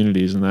local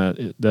communities, and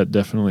that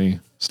definitely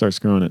starts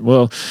growing it.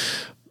 Well,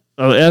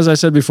 as I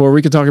said before,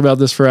 we could talk about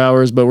this for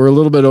hours, but we're a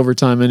little bit over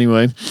time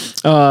anyway.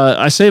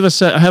 I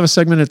have a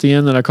segment at the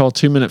end that I call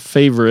 2-minute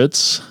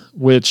favorites,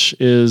 which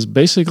is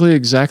basically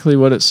exactly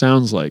what it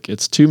sounds like.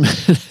 It's 2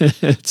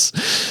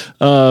 minutes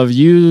of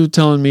you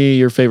telling me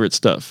your favorite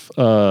stuff.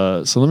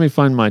 So let me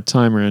find my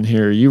timer in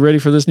here. You ready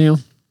for this, Neal?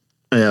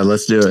 Yeah,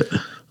 let's do it.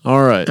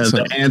 All right.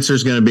 So the answer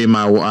is going to be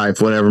my wife,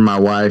 whatever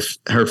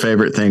her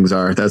favorite things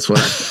are. That's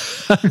what.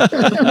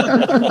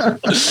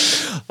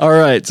 All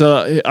right.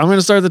 So I'm going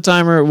to start the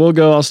timer. We'll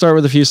go. I'll start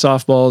with a few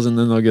softballs, and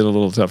then they'll get a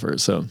little tougher.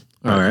 So,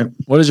 all right.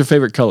 What is your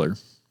favorite color?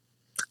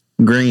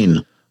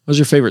 Green. What's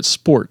your favorite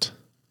sport?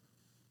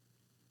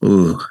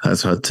 Ooh,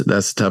 that's a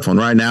tough one.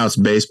 Right now it's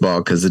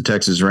baseball because the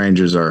Texas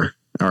Rangers are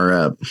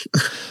up.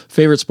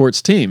 Favorite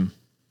sports team?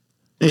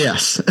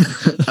 Yes.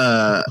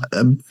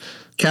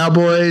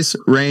 Cowboys,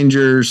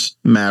 Rangers,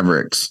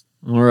 Mavericks.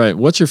 All right.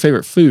 What's your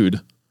favorite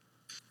food?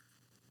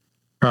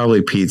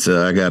 Probably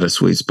pizza. I got a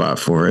sweet spot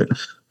for it.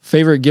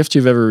 Favorite gift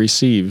you've ever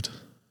received?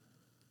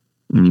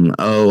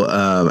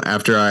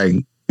 After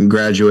I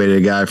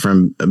graduated guy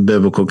from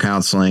biblical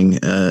counseling.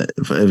 It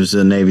was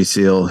a Navy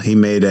SEAL. He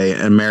made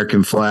an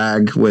American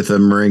flag with a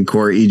Marine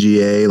Corps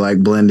EGA, like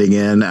blending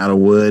in out of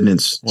wood. And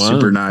it's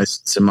super nice.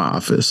 It's in my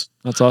office.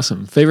 That's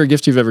awesome. Favorite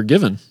gift you've ever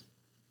given?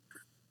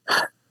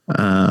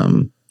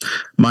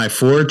 My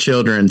 4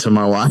 children to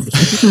my wife.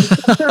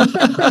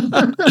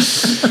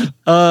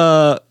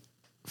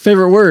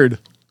 Favorite word?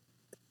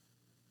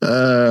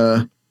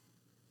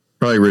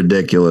 Probably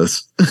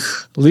ridiculous.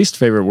 Least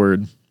favorite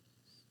word?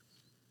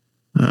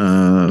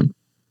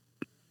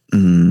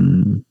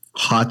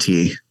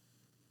 Haughty.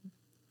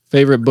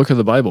 Favorite book of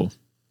the Bible?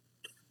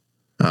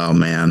 Oh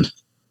man.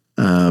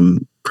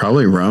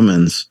 Probably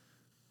Romans.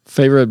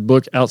 Favorite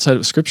book outside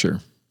of Scripture?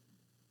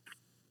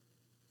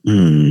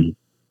 Mere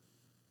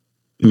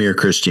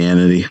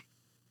Christianity.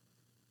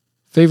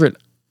 Favorite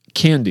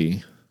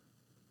candy?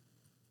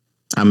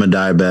 I'm a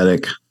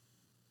diabetic.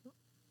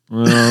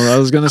 Well, I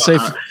was going to say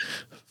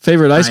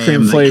favorite ice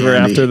cream flavor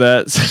after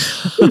that.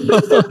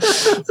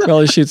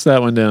 Probably shoots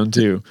that one down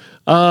too.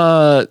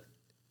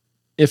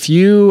 If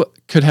you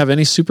could have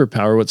any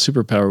superpower, what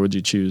superpower would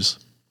you choose?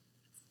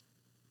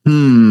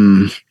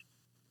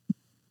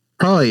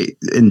 Probably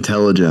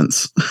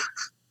intelligence.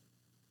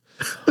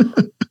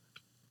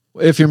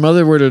 If your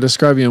mother were to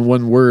describe you in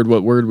one word,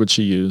 what word would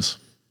she use?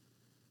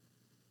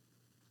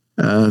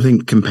 I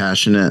think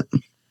compassionate.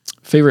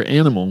 Favorite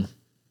animal?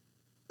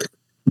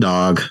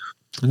 Dog.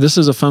 This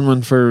is a fun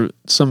one for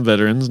some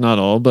veterans, not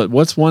all, but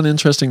what's one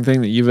interesting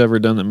thing that you've ever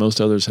done that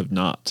most others have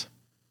not?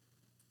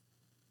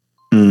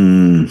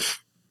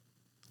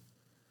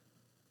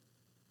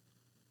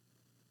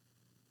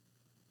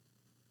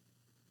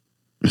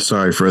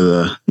 Sorry for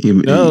the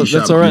you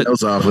that's all right.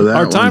 Off with that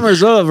Our one.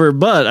 timer's over,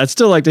 but I'd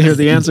still like to hear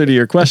the answer to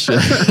your question.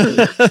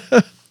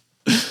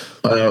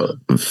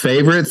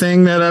 Favorite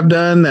thing that I've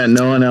done that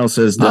no one else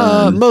has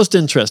done. Most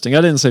interesting.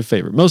 I didn't say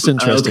favorite. Most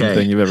interesting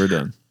thing you've ever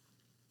done.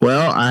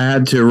 Well, I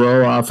had to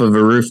roll off of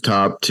a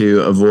rooftop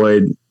to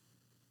avoid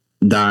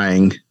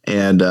dying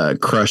and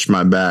crush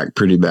my back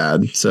pretty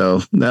bad.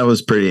 So that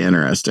was pretty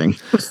interesting.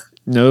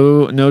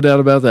 No doubt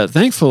about that.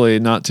 Thankfully,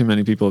 not too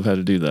many people have had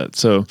to do that.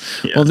 So,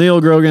 Well, Neal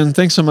Grogan,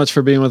 thanks so much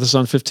for being with us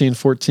on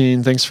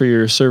 1514. Thanks for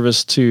your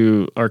service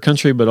to our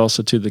country, but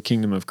also to the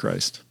kingdom of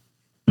Christ.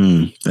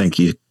 Thank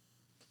you.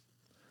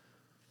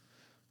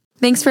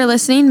 Thanks for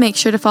listening. Make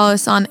sure to follow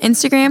us on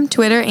Instagram,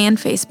 Twitter, and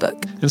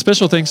Facebook. And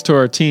special thanks to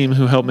our team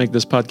who helped make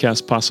this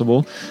podcast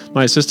possible.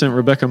 My assistant,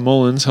 Rebecca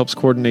Mullins, helps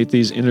coordinate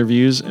these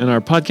interviews, and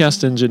our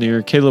podcast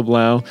engineer, Caleb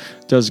Lau,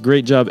 does a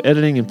great job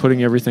editing and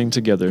putting everything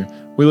together.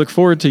 We look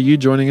forward to you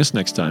joining us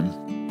next time.